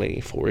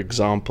family, for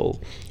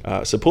example,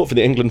 support for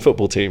the England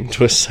football team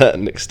to a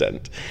certain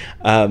extent.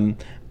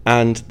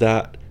 And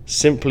that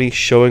simply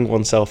showing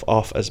oneself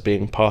off as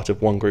being part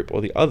of one group or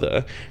the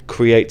other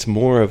creates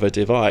more of a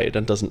divide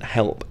and doesn't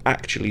help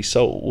actually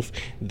solve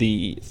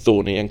the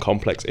thorny and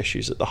complex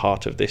issues at the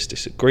heart of this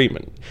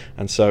disagreement.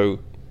 And so,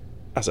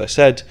 as I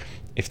said,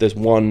 if there's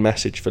one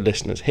message for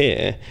listeners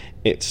here,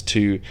 it's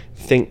to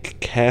think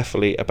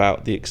carefully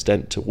about the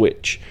extent to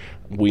which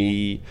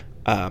we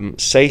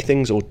say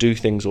things or do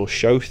things or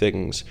show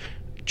things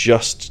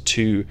just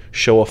to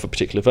show off a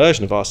particular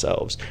version of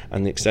ourselves,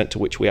 and the extent to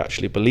which we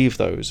actually believe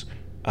those,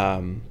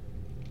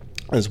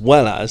 as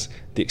well as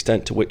the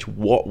extent to which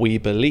what we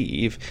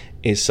believe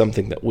is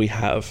something that we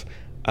have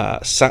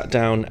sat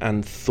down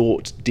and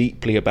thought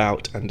deeply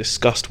about and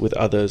discussed with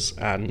others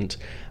and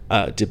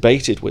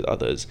debated with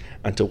others,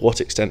 and to what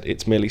extent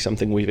it's merely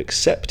something we've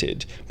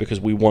accepted because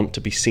we want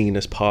to be seen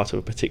as part of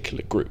a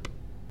particular group.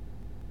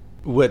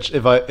 Which,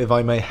 if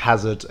I may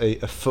hazard a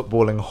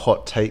footballing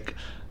hot take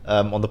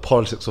on the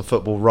politics of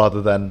football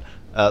rather than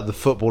the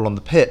football on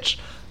the pitch,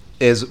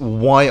 is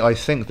why I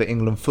think the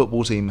England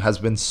football team has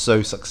been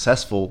so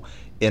successful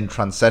in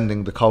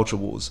transcending the culture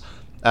wars.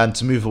 And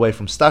to move away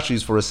from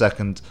statues for a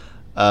second,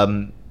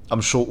 I'm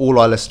sure all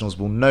our listeners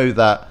will know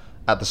that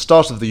at the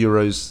start of the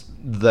Euros,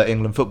 the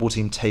England football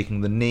team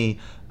taking the knee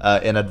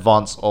in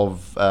advance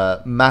of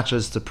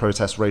matches to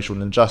protest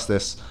racial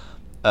injustice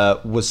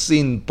was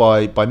seen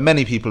by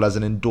many people as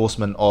an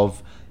endorsement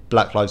of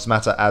Black Lives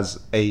Matter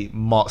as a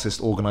Marxist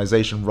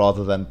organisation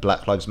rather than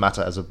Black Lives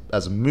Matter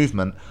as a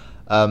movement.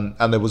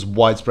 And there was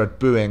widespread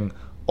booing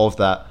of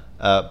that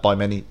by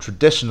many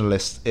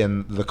traditionalists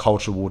in the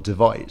culture war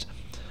divide.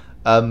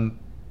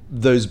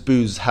 Those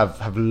boos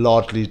have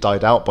largely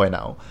died out by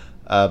now.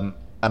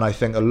 And I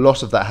think a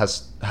lot of that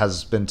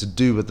has been to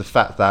do with the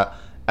fact that,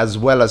 as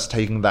well as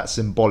taking that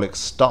symbolic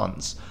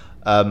stance,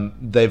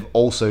 they've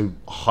also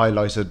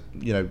highlighted,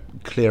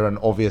 clear and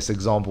obvious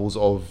examples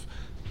of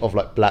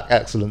like black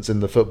excellence in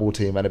the football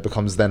team, and it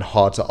becomes then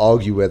hard to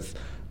argue with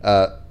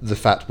the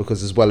fact,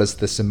 because as well as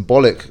the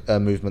symbolic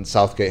movement,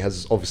 Southgate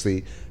has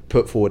obviously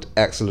put forward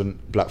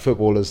excellent black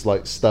footballers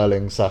like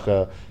Sterling,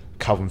 Saka,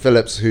 Calvin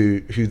Phillips,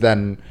 who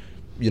then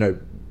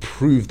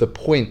prove the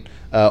point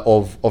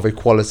of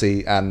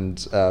equality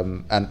and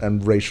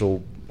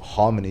racial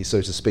harmony,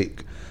 so to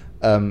speak.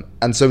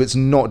 And so it's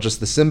not just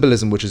the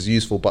symbolism which is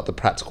useful, but the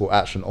practical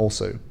action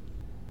also.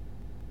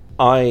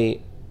 I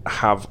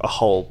have a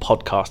whole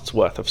podcast's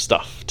worth of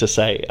stuff to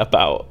say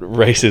about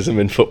racism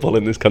in football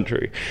in this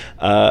country,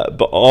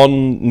 but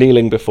on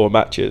kneeling before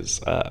matches,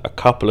 a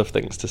couple of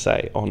things to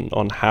say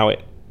on how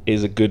it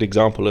is a good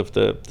example of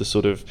the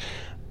sort of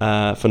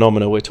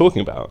phenomena we're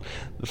talking about.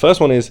 The first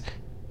one is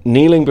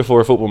kneeling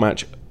before a football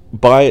match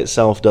by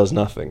itself does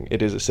nothing.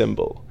 It is a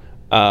symbol,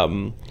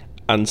 and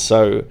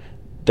so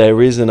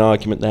there is an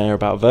argument there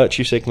about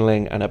virtue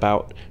signalling and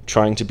about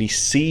trying to be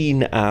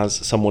seen as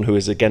someone who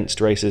is against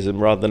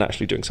racism rather than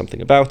actually doing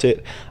something about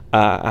it.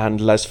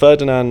 And Les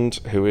Ferdinand,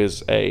 who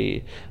is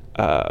a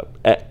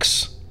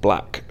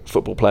ex-black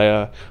football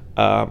player,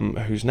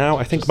 who's now,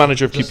 I think,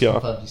 manager of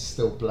QPR. He's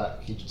still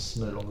black, he just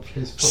no longer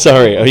plays football.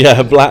 Sorry,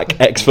 a black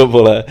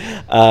ex-footballer,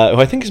 who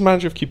I think is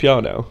manager of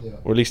QPR now,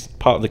 or at least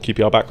part of the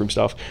QPR backroom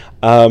staff.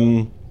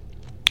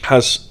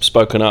 has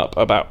spoken up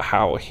about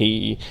how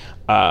he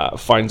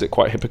finds it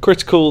quite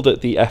hypocritical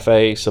that the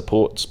FA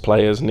supports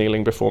players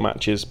kneeling before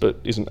matches but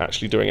isn't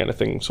actually doing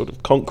anything sort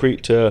of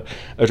concrete to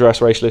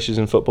address racial issues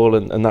in football,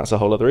 and that's a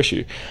whole other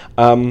issue.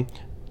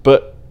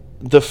 But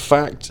the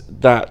fact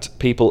that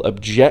people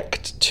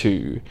object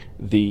to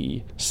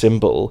the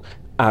symbol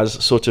as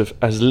sort of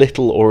as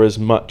little or as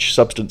much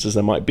substance as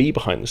there might be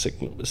behind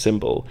the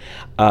symbol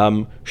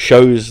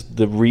shows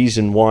the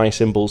reason why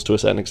symbols to a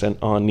certain extent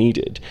are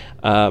needed.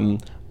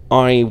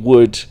 I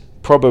would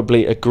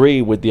probably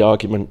agree with the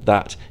argument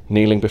that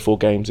kneeling before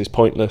games is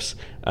pointless,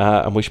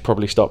 and we should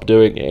probably stop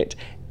doing it,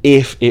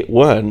 if it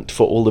weren't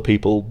for all the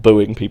people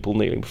booing people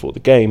kneeling before the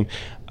game,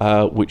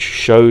 which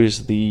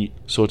shows the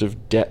sort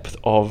of depth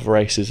of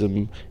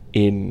racism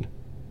in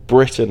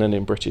Britain and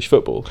in British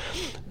football.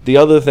 The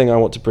other thing I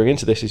want to bring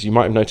into this is, you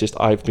might have noticed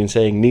I've been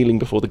saying kneeling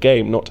before the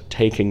game, not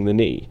taking the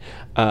knee.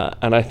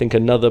 And I think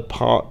another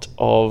part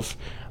of,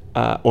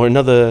 or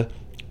another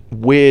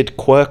weird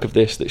quirk of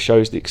this that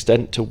shows the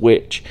extent to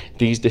which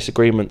these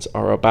disagreements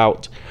are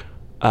about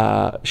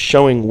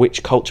showing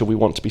which culture we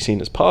want to be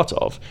seen as part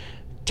of.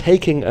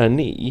 Taking a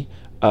knee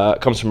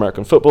comes from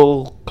American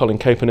football. Colin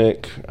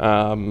Kaepernick,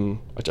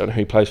 I don't know who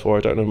he plays for,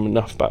 I don't know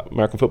enough about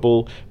American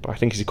football, but I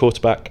think he's a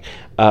quarterback,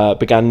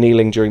 began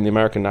kneeling during the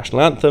American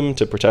national anthem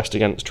to protest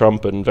against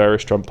Trump and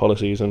various Trump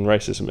policies and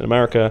racism in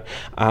America,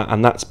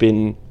 and that's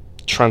been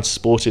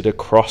transported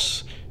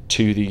across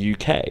to the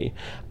UK.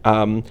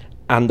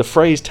 And the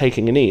phrase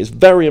taking a knee is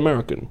very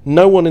American.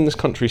 No one in this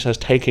country says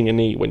taking a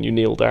knee when you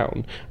kneel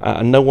down,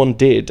 and no one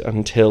did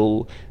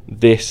until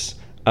this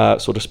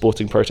sort of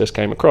sporting protest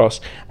came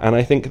across. And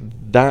I think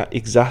that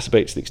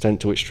exacerbates the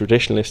extent to which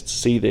traditionalists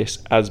see this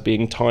as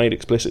being tied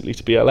explicitly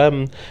to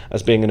BLM,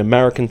 as being an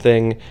American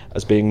thing,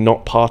 as being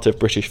not part of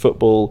British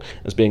football,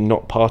 as being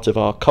not part of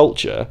our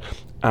culture,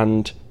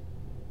 and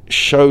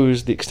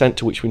shows the extent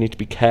to which we need to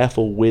be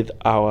careful with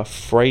our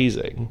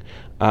phrasing,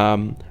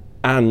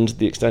 and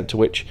the extent to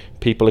which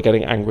people are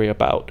getting angry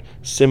about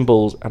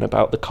symbols and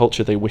about the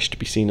culture they wish to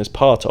be seen as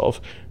part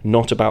of,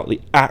 not about the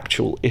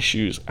actual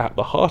issues at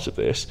the heart of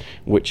this,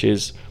 which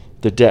is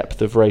the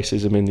depth of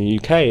racism in the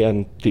UK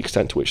and the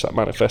extent to which that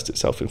manifests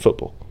itself in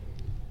football.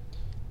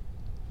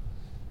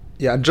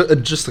 Yeah,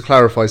 and just to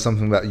clarify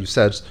something that you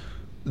said,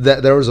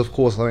 there is, of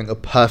course, I think, a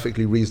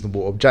perfectly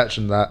reasonable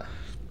objection that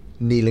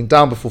kneeling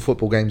down before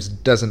football games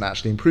doesn't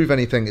actually improve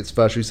anything. It's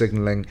virtue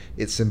signalling,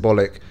 it's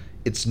symbolic,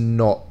 it's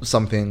not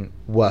something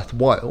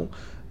worthwhile,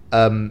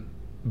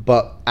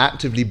 but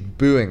actively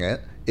booing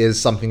it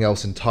is something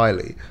else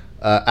entirely.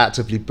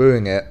 Actively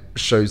booing it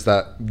shows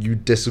that you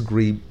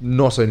disagree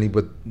not only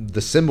with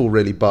the symbol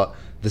really, but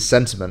the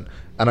sentiment.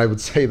 And I would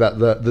say that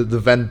the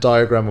Venn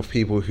diagram of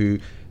people who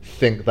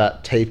think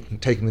that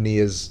taking the knee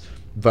is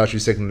virtue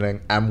signaling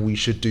and we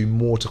should do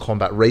more to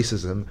combat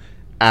racism,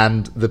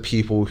 and the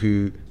people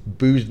who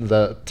boo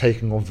the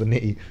taking of the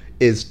knee,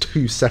 is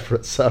two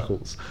separate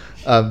circles.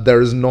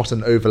 There is not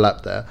an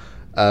overlap there,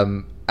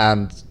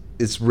 and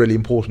it's really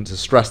important to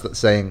stress that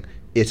saying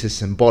it is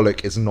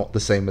symbolic is not the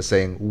same as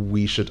saying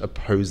we should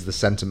oppose the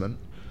sentiment.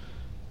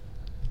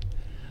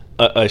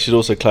 I should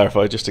also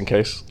clarify, just in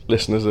case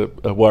listeners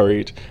are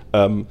worried,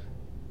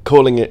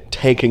 calling it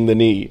taking the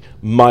knee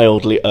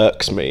mildly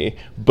irks me.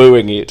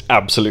 Booing it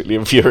absolutely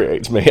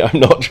infuriates me. I'm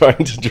not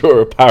trying to draw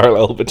a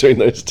parallel between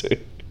those two.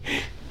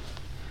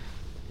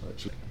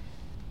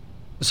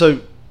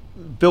 So,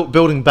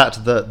 building back to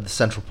the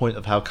central point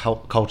of how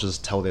cultures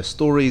tell their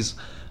stories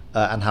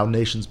and how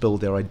nations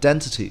build their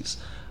identities,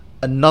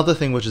 another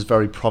thing which is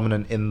very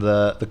prominent in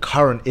the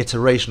current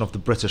iteration of the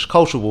British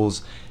culture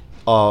wars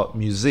are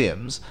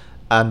museums,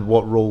 and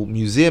what role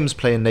museums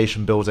play in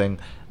nation building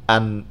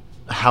and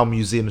how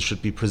museums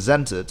should be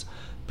presented,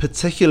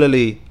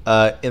 particularly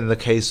in the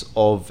case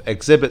of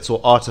exhibits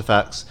or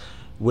artefacts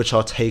which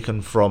are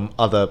taken from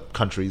other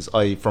countries,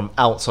 i.e. from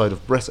outside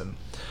of Britain.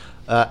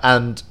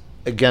 And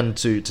again,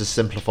 to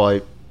simplify,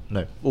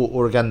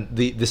 again,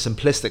 the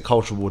simplistic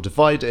cultural war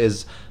divide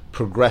is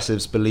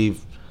progressives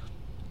believe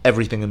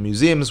everything in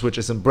museums which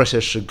isn't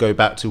British should go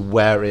back to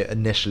where it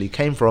initially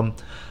came from,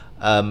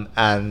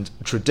 and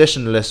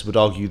traditionalists would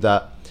argue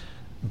that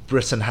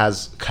Britain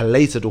has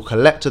collated or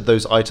collected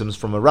those items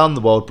from around the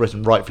world.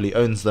 Britain rightfully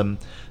owns them.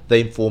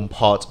 They form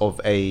part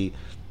of in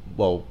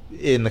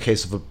the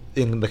case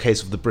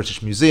of the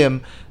British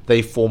Museum,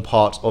 they form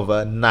part of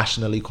a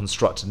nationally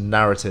constructed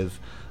narrative,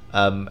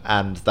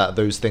 and that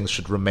those things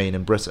should remain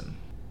in Britain.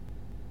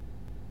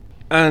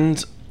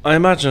 And I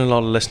imagine a lot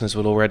of listeners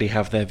will already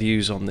have their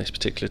views on this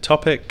particular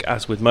topic,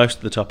 as with most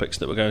of the topics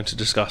that we're going to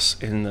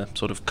discuss in the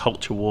sort of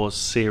Culture Wars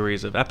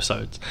series of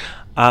episodes.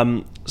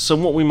 So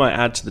what we might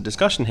add to the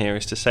discussion here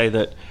is to say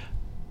that,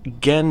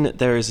 again,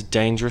 there is a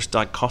dangerous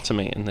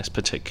dichotomy in this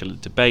particular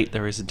debate.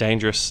 There is a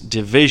dangerous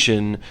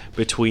division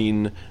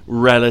between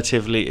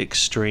relatively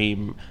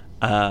extreme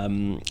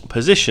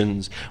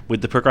positions,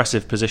 with the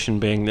progressive position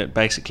being that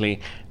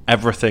basically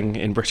everything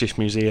in British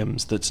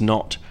museums that's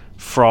not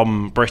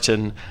from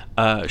Britain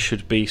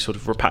should be sort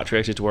of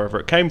repatriated to wherever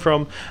it came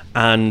from,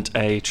 and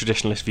a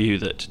traditionalist view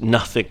that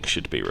nothing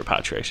should be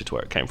repatriated to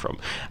where it came from.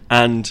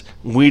 And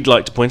we'd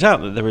like to point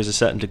out that there is a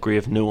certain degree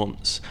of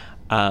nuance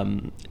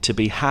to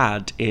be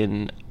had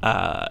in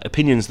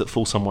opinions that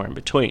fall somewhere in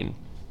between.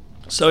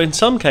 So in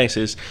some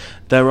cases,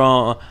 there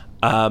are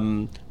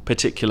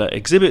particular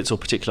exhibits or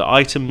particular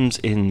items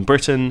in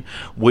Britain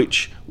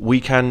which we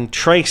can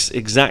trace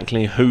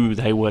exactly who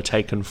they were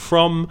taken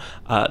from.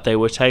 They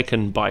were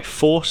taken by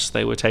force,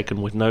 they were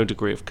taken with no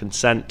degree of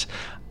consent,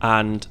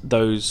 and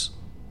those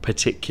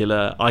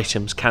particular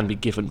items can be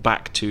given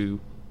back to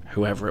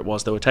whoever it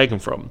was they were taken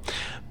from.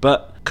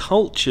 But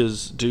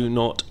cultures do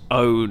not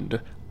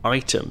own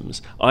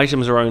items.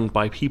 Items are owned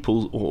by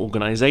people or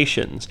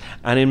organizations,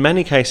 and in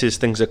many cases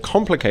things are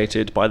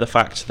complicated by the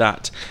fact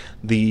that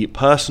the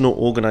person or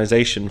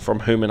organization from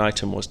whom an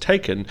item was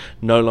taken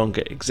no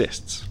longer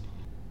exists.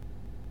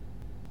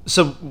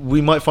 So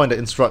we might find it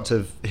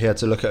instructive here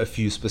to look at a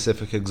few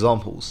specific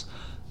examples.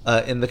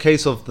 In the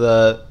case of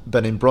the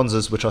Benin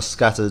bronzes, which are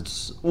scattered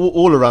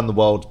all around the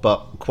world,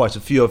 but quite a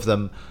few of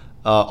them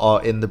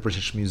are in the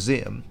British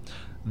Museum.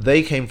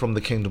 They came from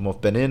the Kingdom of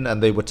Benin,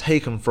 and they were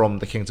taken from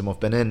the Kingdom of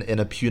Benin in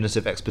a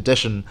punitive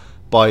expedition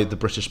by the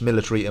British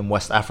military in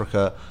West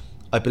Africa,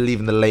 I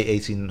believe in the late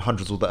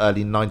 1800s or the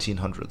early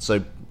 1900s,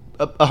 so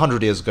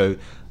 100 years ago,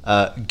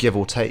 give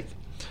or take.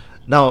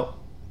 Now,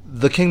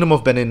 the Kingdom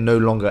of Benin no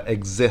longer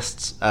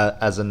exists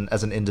as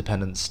an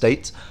independent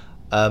state,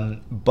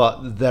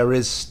 but there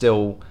is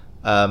still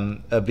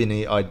a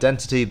Benin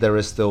identity, there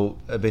is still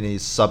a Benin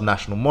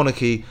subnational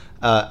monarchy,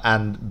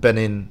 and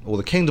Benin, or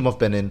the Kingdom of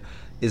Benin,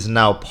 is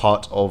now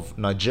part of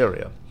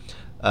Nigeria.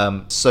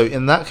 So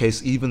in that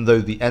case, even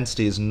though the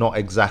entity is not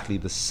exactly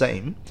the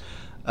same,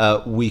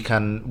 we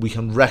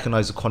can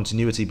recognize a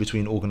continuity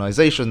between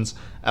organizations,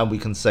 and we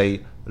can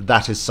say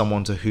that is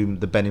someone to whom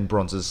the Benin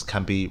bronzes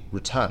can be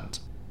returned.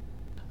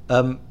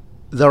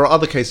 There are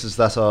other cases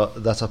that are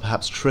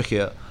perhaps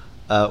trickier,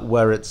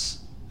 where it's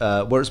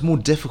more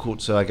difficult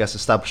to, I guess,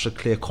 establish a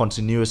clear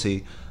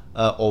continuity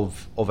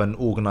of an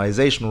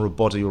organization or a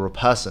body or a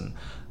person.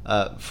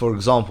 For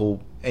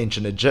example,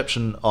 ancient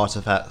Egyptian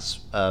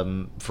artifacts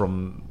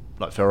from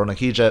like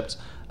pharaonic Egypt,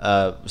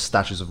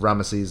 statues of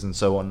Ramesses and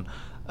so on.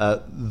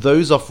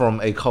 Those are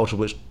from a culture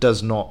which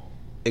does not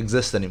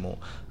exist anymore.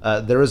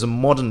 There is a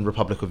modern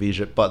Republic of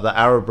Egypt, but the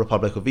Arab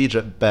Republic of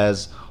Egypt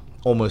bears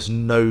almost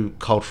no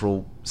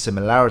cultural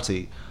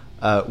similarity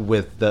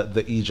with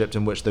the Egypt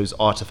in which those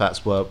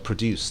artifacts were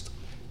produced.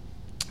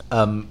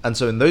 And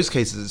so in those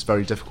cases, it's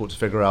very difficult to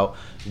figure out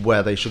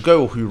where they should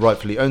go or who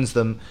rightfully owns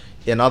them.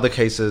 In other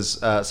cases,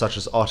 such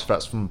as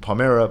artifacts from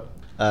Palmyra,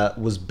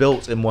 was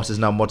built in what is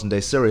now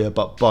modern-day Syria,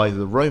 but by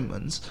the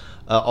Romans.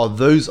 Are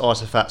those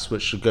artifacts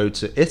which should go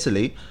to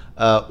Italy,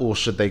 or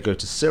should they go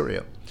to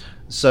Syria?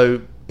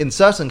 So in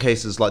certain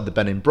cases, like the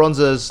Benin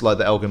bronzes, like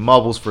the Elgin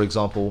marbles, for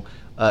example,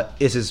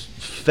 it is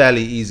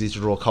fairly easy to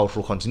draw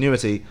cultural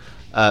continuity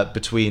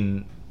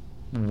between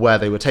where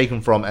they were taken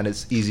from, and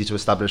it's easy to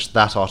establish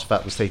that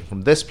artifact was taken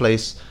from this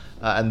place,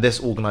 and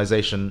this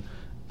organization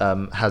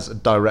has a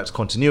direct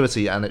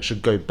continuity and it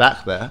should go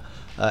back there.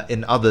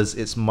 In others,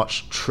 it's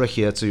much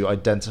trickier to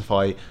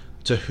identify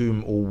to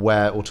whom or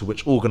where or to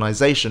which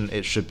organization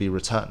it should be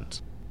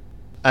returned.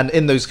 And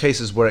in those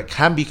cases where it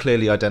can be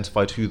clearly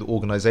identified who the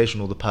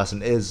organization or the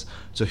person is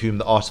to whom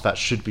the artifact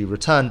should be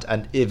returned,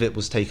 and if it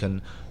was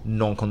taken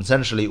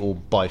non-consensually or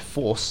by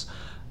force,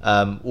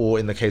 or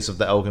in the case of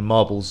the Elgin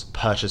marbles,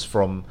 purchased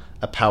from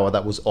a power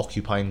that was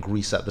occupying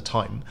Greece at the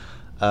time,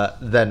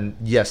 then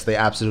yes, they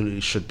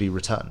absolutely should be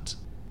returned.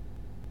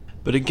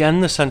 But again,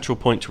 the central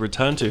point to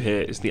return to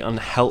here is the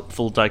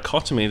unhelpful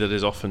dichotomy that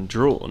is often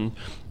drawn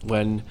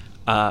when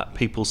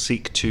people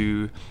seek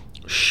to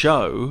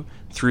show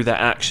through their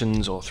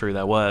actions or through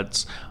their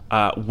words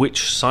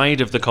which side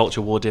of the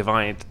culture war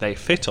divide they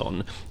fit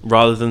on,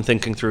 rather than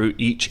thinking through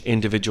each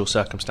individual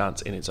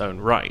circumstance in its own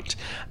right.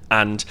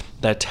 And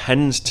there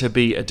tends to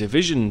be a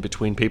division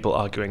between people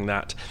arguing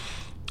that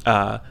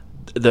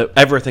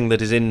everything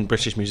that is in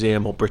British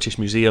Museum or British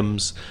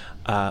museums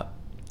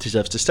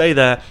deserves to stay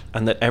there,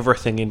 and that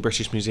everything in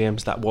British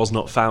museums that was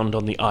not found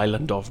on the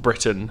island of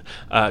Britain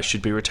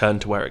should be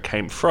returned to where it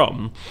came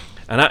from.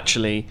 And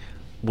actually,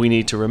 we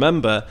need to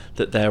remember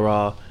that there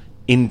are,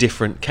 in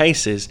different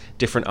cases,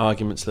 different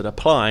arguments that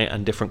apply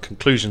and different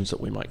conclusions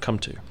that we might come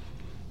to.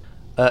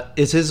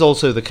 It is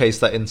also the case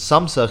that in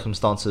some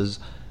circumstances,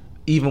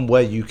 even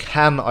where you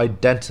can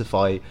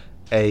identify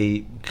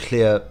a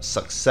clear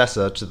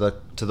successor to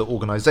the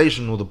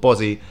organization or the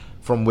body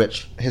from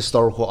which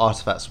historical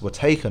artifacts were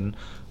taken,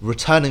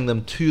 returning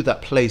them to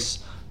that place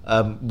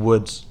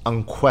would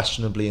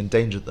unquestionably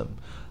endanger them.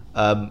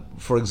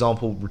 For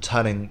example,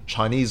 returning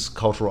Chinese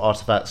cultural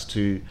artifacts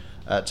to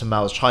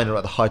Mao's China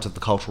at the height of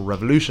the Cultural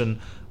Revolution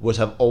would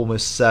have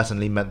almost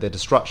certainly meant their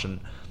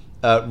destruction.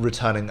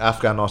 returning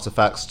Afghan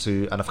artifacts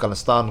to an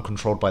Afghanistan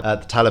controlled by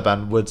the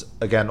Taliban would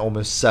again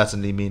almost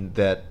certainly mean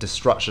their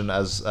destruction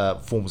as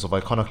forms of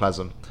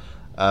iconoclasm,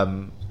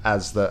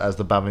 as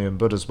the Bamiyan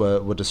Buddhas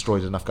were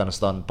destroyed in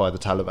Afghanistan by the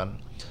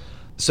Taliban.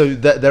 So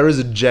there is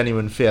a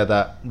genuine fear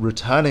that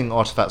returning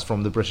artifacts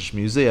from the British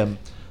Museum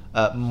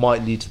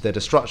might lead to their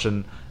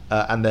destruction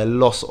and their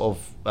loss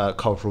of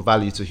cultural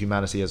value to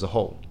humanity as a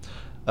whole.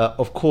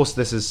 Of course,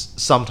 this is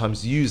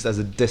sometimes used as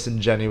a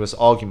disingenuous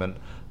argument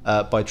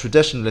by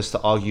traditionalists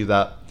to argue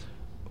that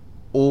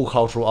all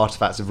cultural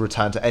artifacts, if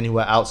returned to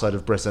anywhere outside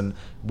of Britain,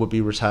 would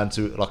be returned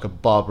to like a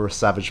barbarous,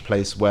 savage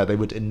place where they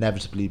would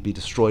inevitably be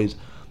destroyed.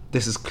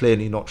 This is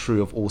clearly not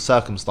true of all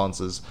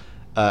circumstances,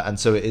 and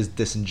so it is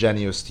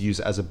disingenuous to use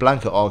it as a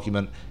blanket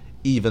argument,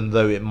 even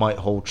though it might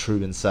hold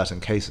true in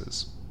certain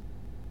cases.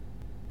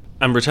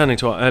 And returning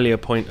to our earlier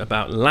point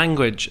about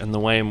language and the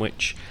way in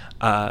which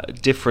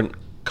different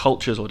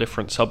cultures or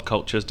different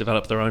subcultures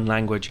develop their own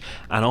language,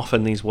 and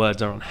often these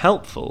words are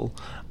unhelpful,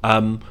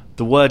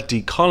 the word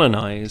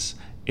decolonize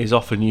is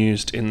often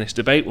used in this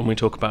debate when we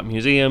talk about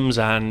museums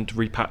and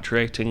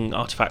repatriating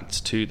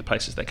artifacts to the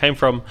places they came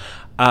from,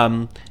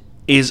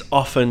 is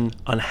often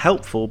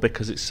unhelpful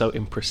because it's so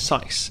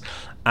imprecise.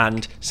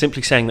 And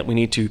simply saying that we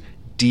need to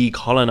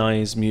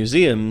decolonize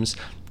museums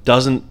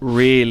doesn't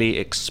really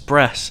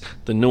express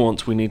the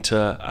nuance we need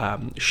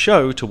to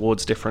show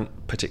towards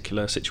different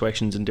particular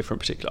situations and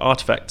different particular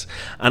artifacts,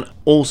 and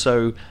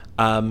also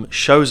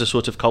shows a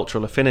sort of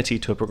cultural affinity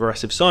to a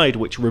progressive side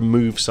which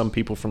removes some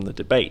people from the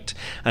debate.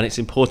 And it's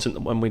important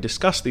that when we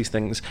discuss these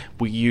things,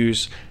 we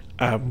use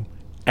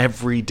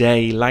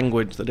everyday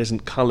language that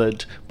isn't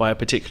coloured by a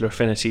particular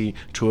affinity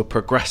to a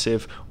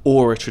progressive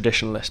or a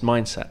traditionalist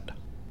mindset.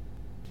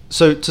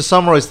 So to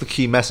summarise the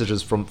key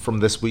messages from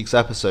this week's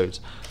episode,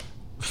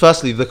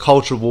 firstly, the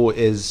culture war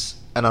is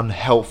an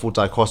unhelpful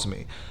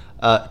dichotomy.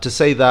 To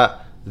say that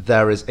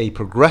there is a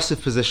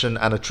progressive position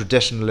and a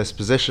traditionalist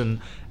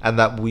position, and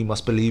that we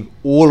must believe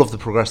all of the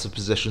progressive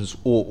positions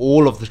or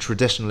all of the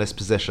traditionalist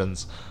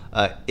positions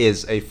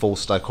is a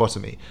false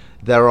dichotomy.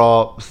 There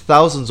are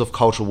thousands of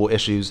culture war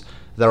issues.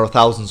 There are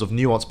thousands of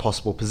nuanced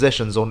possible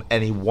positions on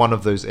any one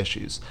of those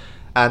issues.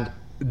 And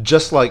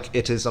just like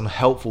it is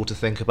unhelpful to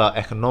think about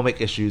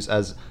economic issues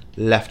as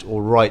left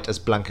or right as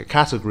blanket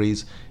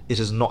categories, it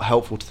is not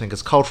helpful to think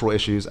as cultural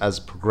issues as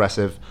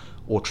progressive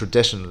or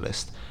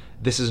traditionalist.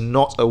 This is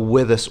not a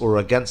with us or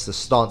against us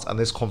stance, and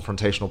this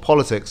confrontational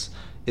politics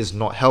is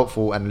not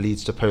helpful and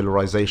leads to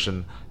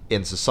polarization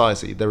in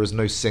society. There is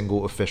no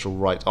single official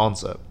right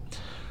answer.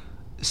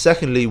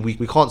 Secondly,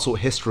 we can't sort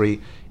history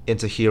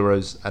into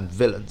heroes and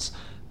villains.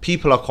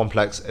 People are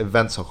complex,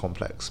 events are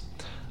complex.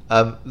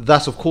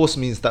 That of course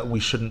means that we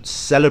shouldn't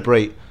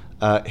celebrate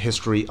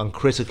history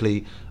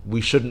uncritically. We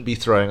shouldn't be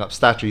throwing up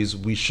statues.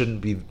 We shouldn't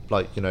be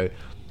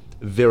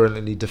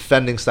virulently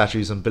defending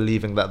statues and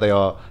believing that they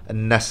are a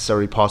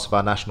necessary part of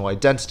our national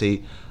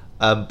identity,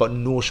 but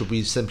nor should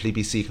we simply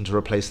be seeking to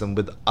replace them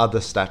with other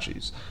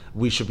statues.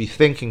 We should be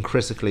thinking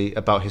critically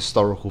about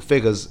historical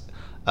figures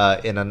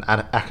in an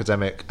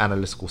academic,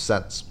 analytical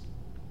sense.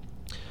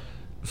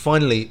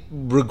 Finally,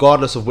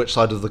 regardless of which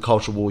side of the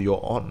culture war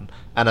you're on,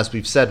 and as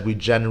we've said, we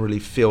generally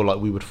feel like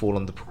we would fall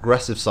on the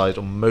progressive side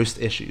on most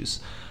issues,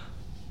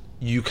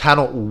 you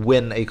cannot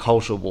win a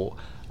culture war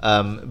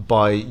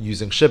by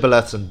using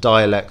shibboleths and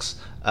dialects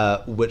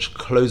which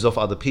close off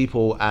other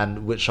people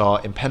and which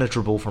are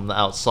impenetrable from the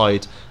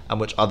outside and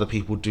which other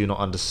people do not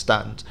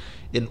understand.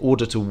 In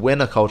order to win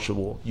a culture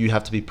war, you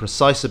have to be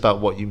precise about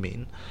what you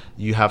mean.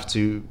 You have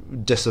to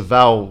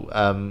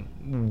disavow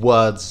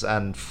words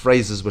and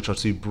phrases which are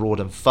too broad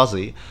and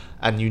fuzzy,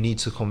 and you need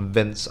to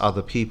convince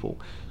other people.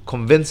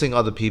 Convincing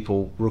other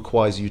people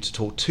requires you to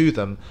talk to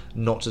them,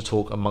 not to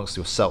talk amongst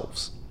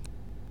yourselves.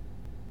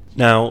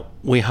 Now,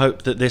 we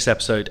hope that this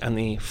episode and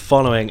the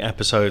following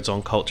episodes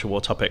on culture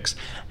war topics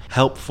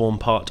help form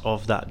part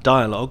of that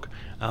dialogue,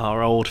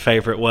 our old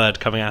favourite word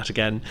coming out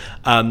again.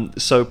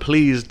 So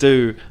please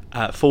do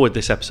forward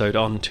this episode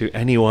on to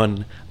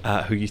anyone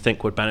who you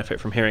think would benefit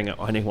from hearing it,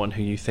 or anyone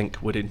who you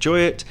think would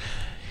enjoy it.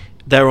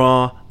 There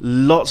are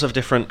lots of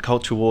different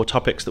culture war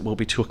topics that we'll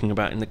be talking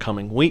about in the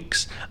coming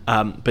weeks,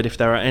 but if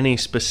there are any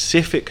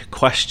specific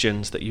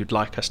questions that you'd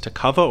like us to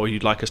cover or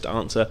you'd like us to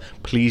answer,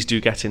 please do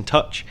get in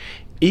touch.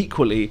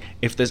 Equally,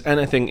 if there's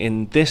anything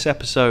in this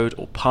episode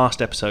or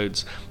past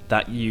episodes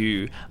that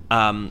you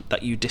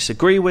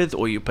disagree with,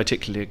 or you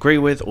particularly agree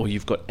with, or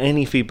you've got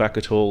any feedback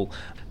at all,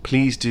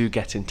 please do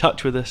get in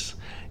touch with us.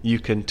 You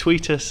can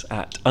tweet us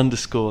at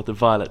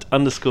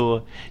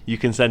 _theviolet_. You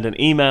can send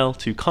an email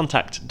to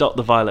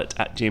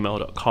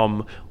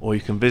contact.theviolet@gmail.com, or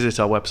you can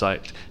visit our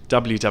website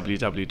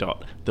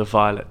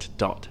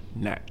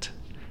www.theviolet.net.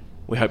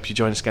 We hope you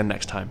join us again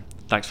next time.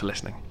 Thanks for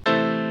listening.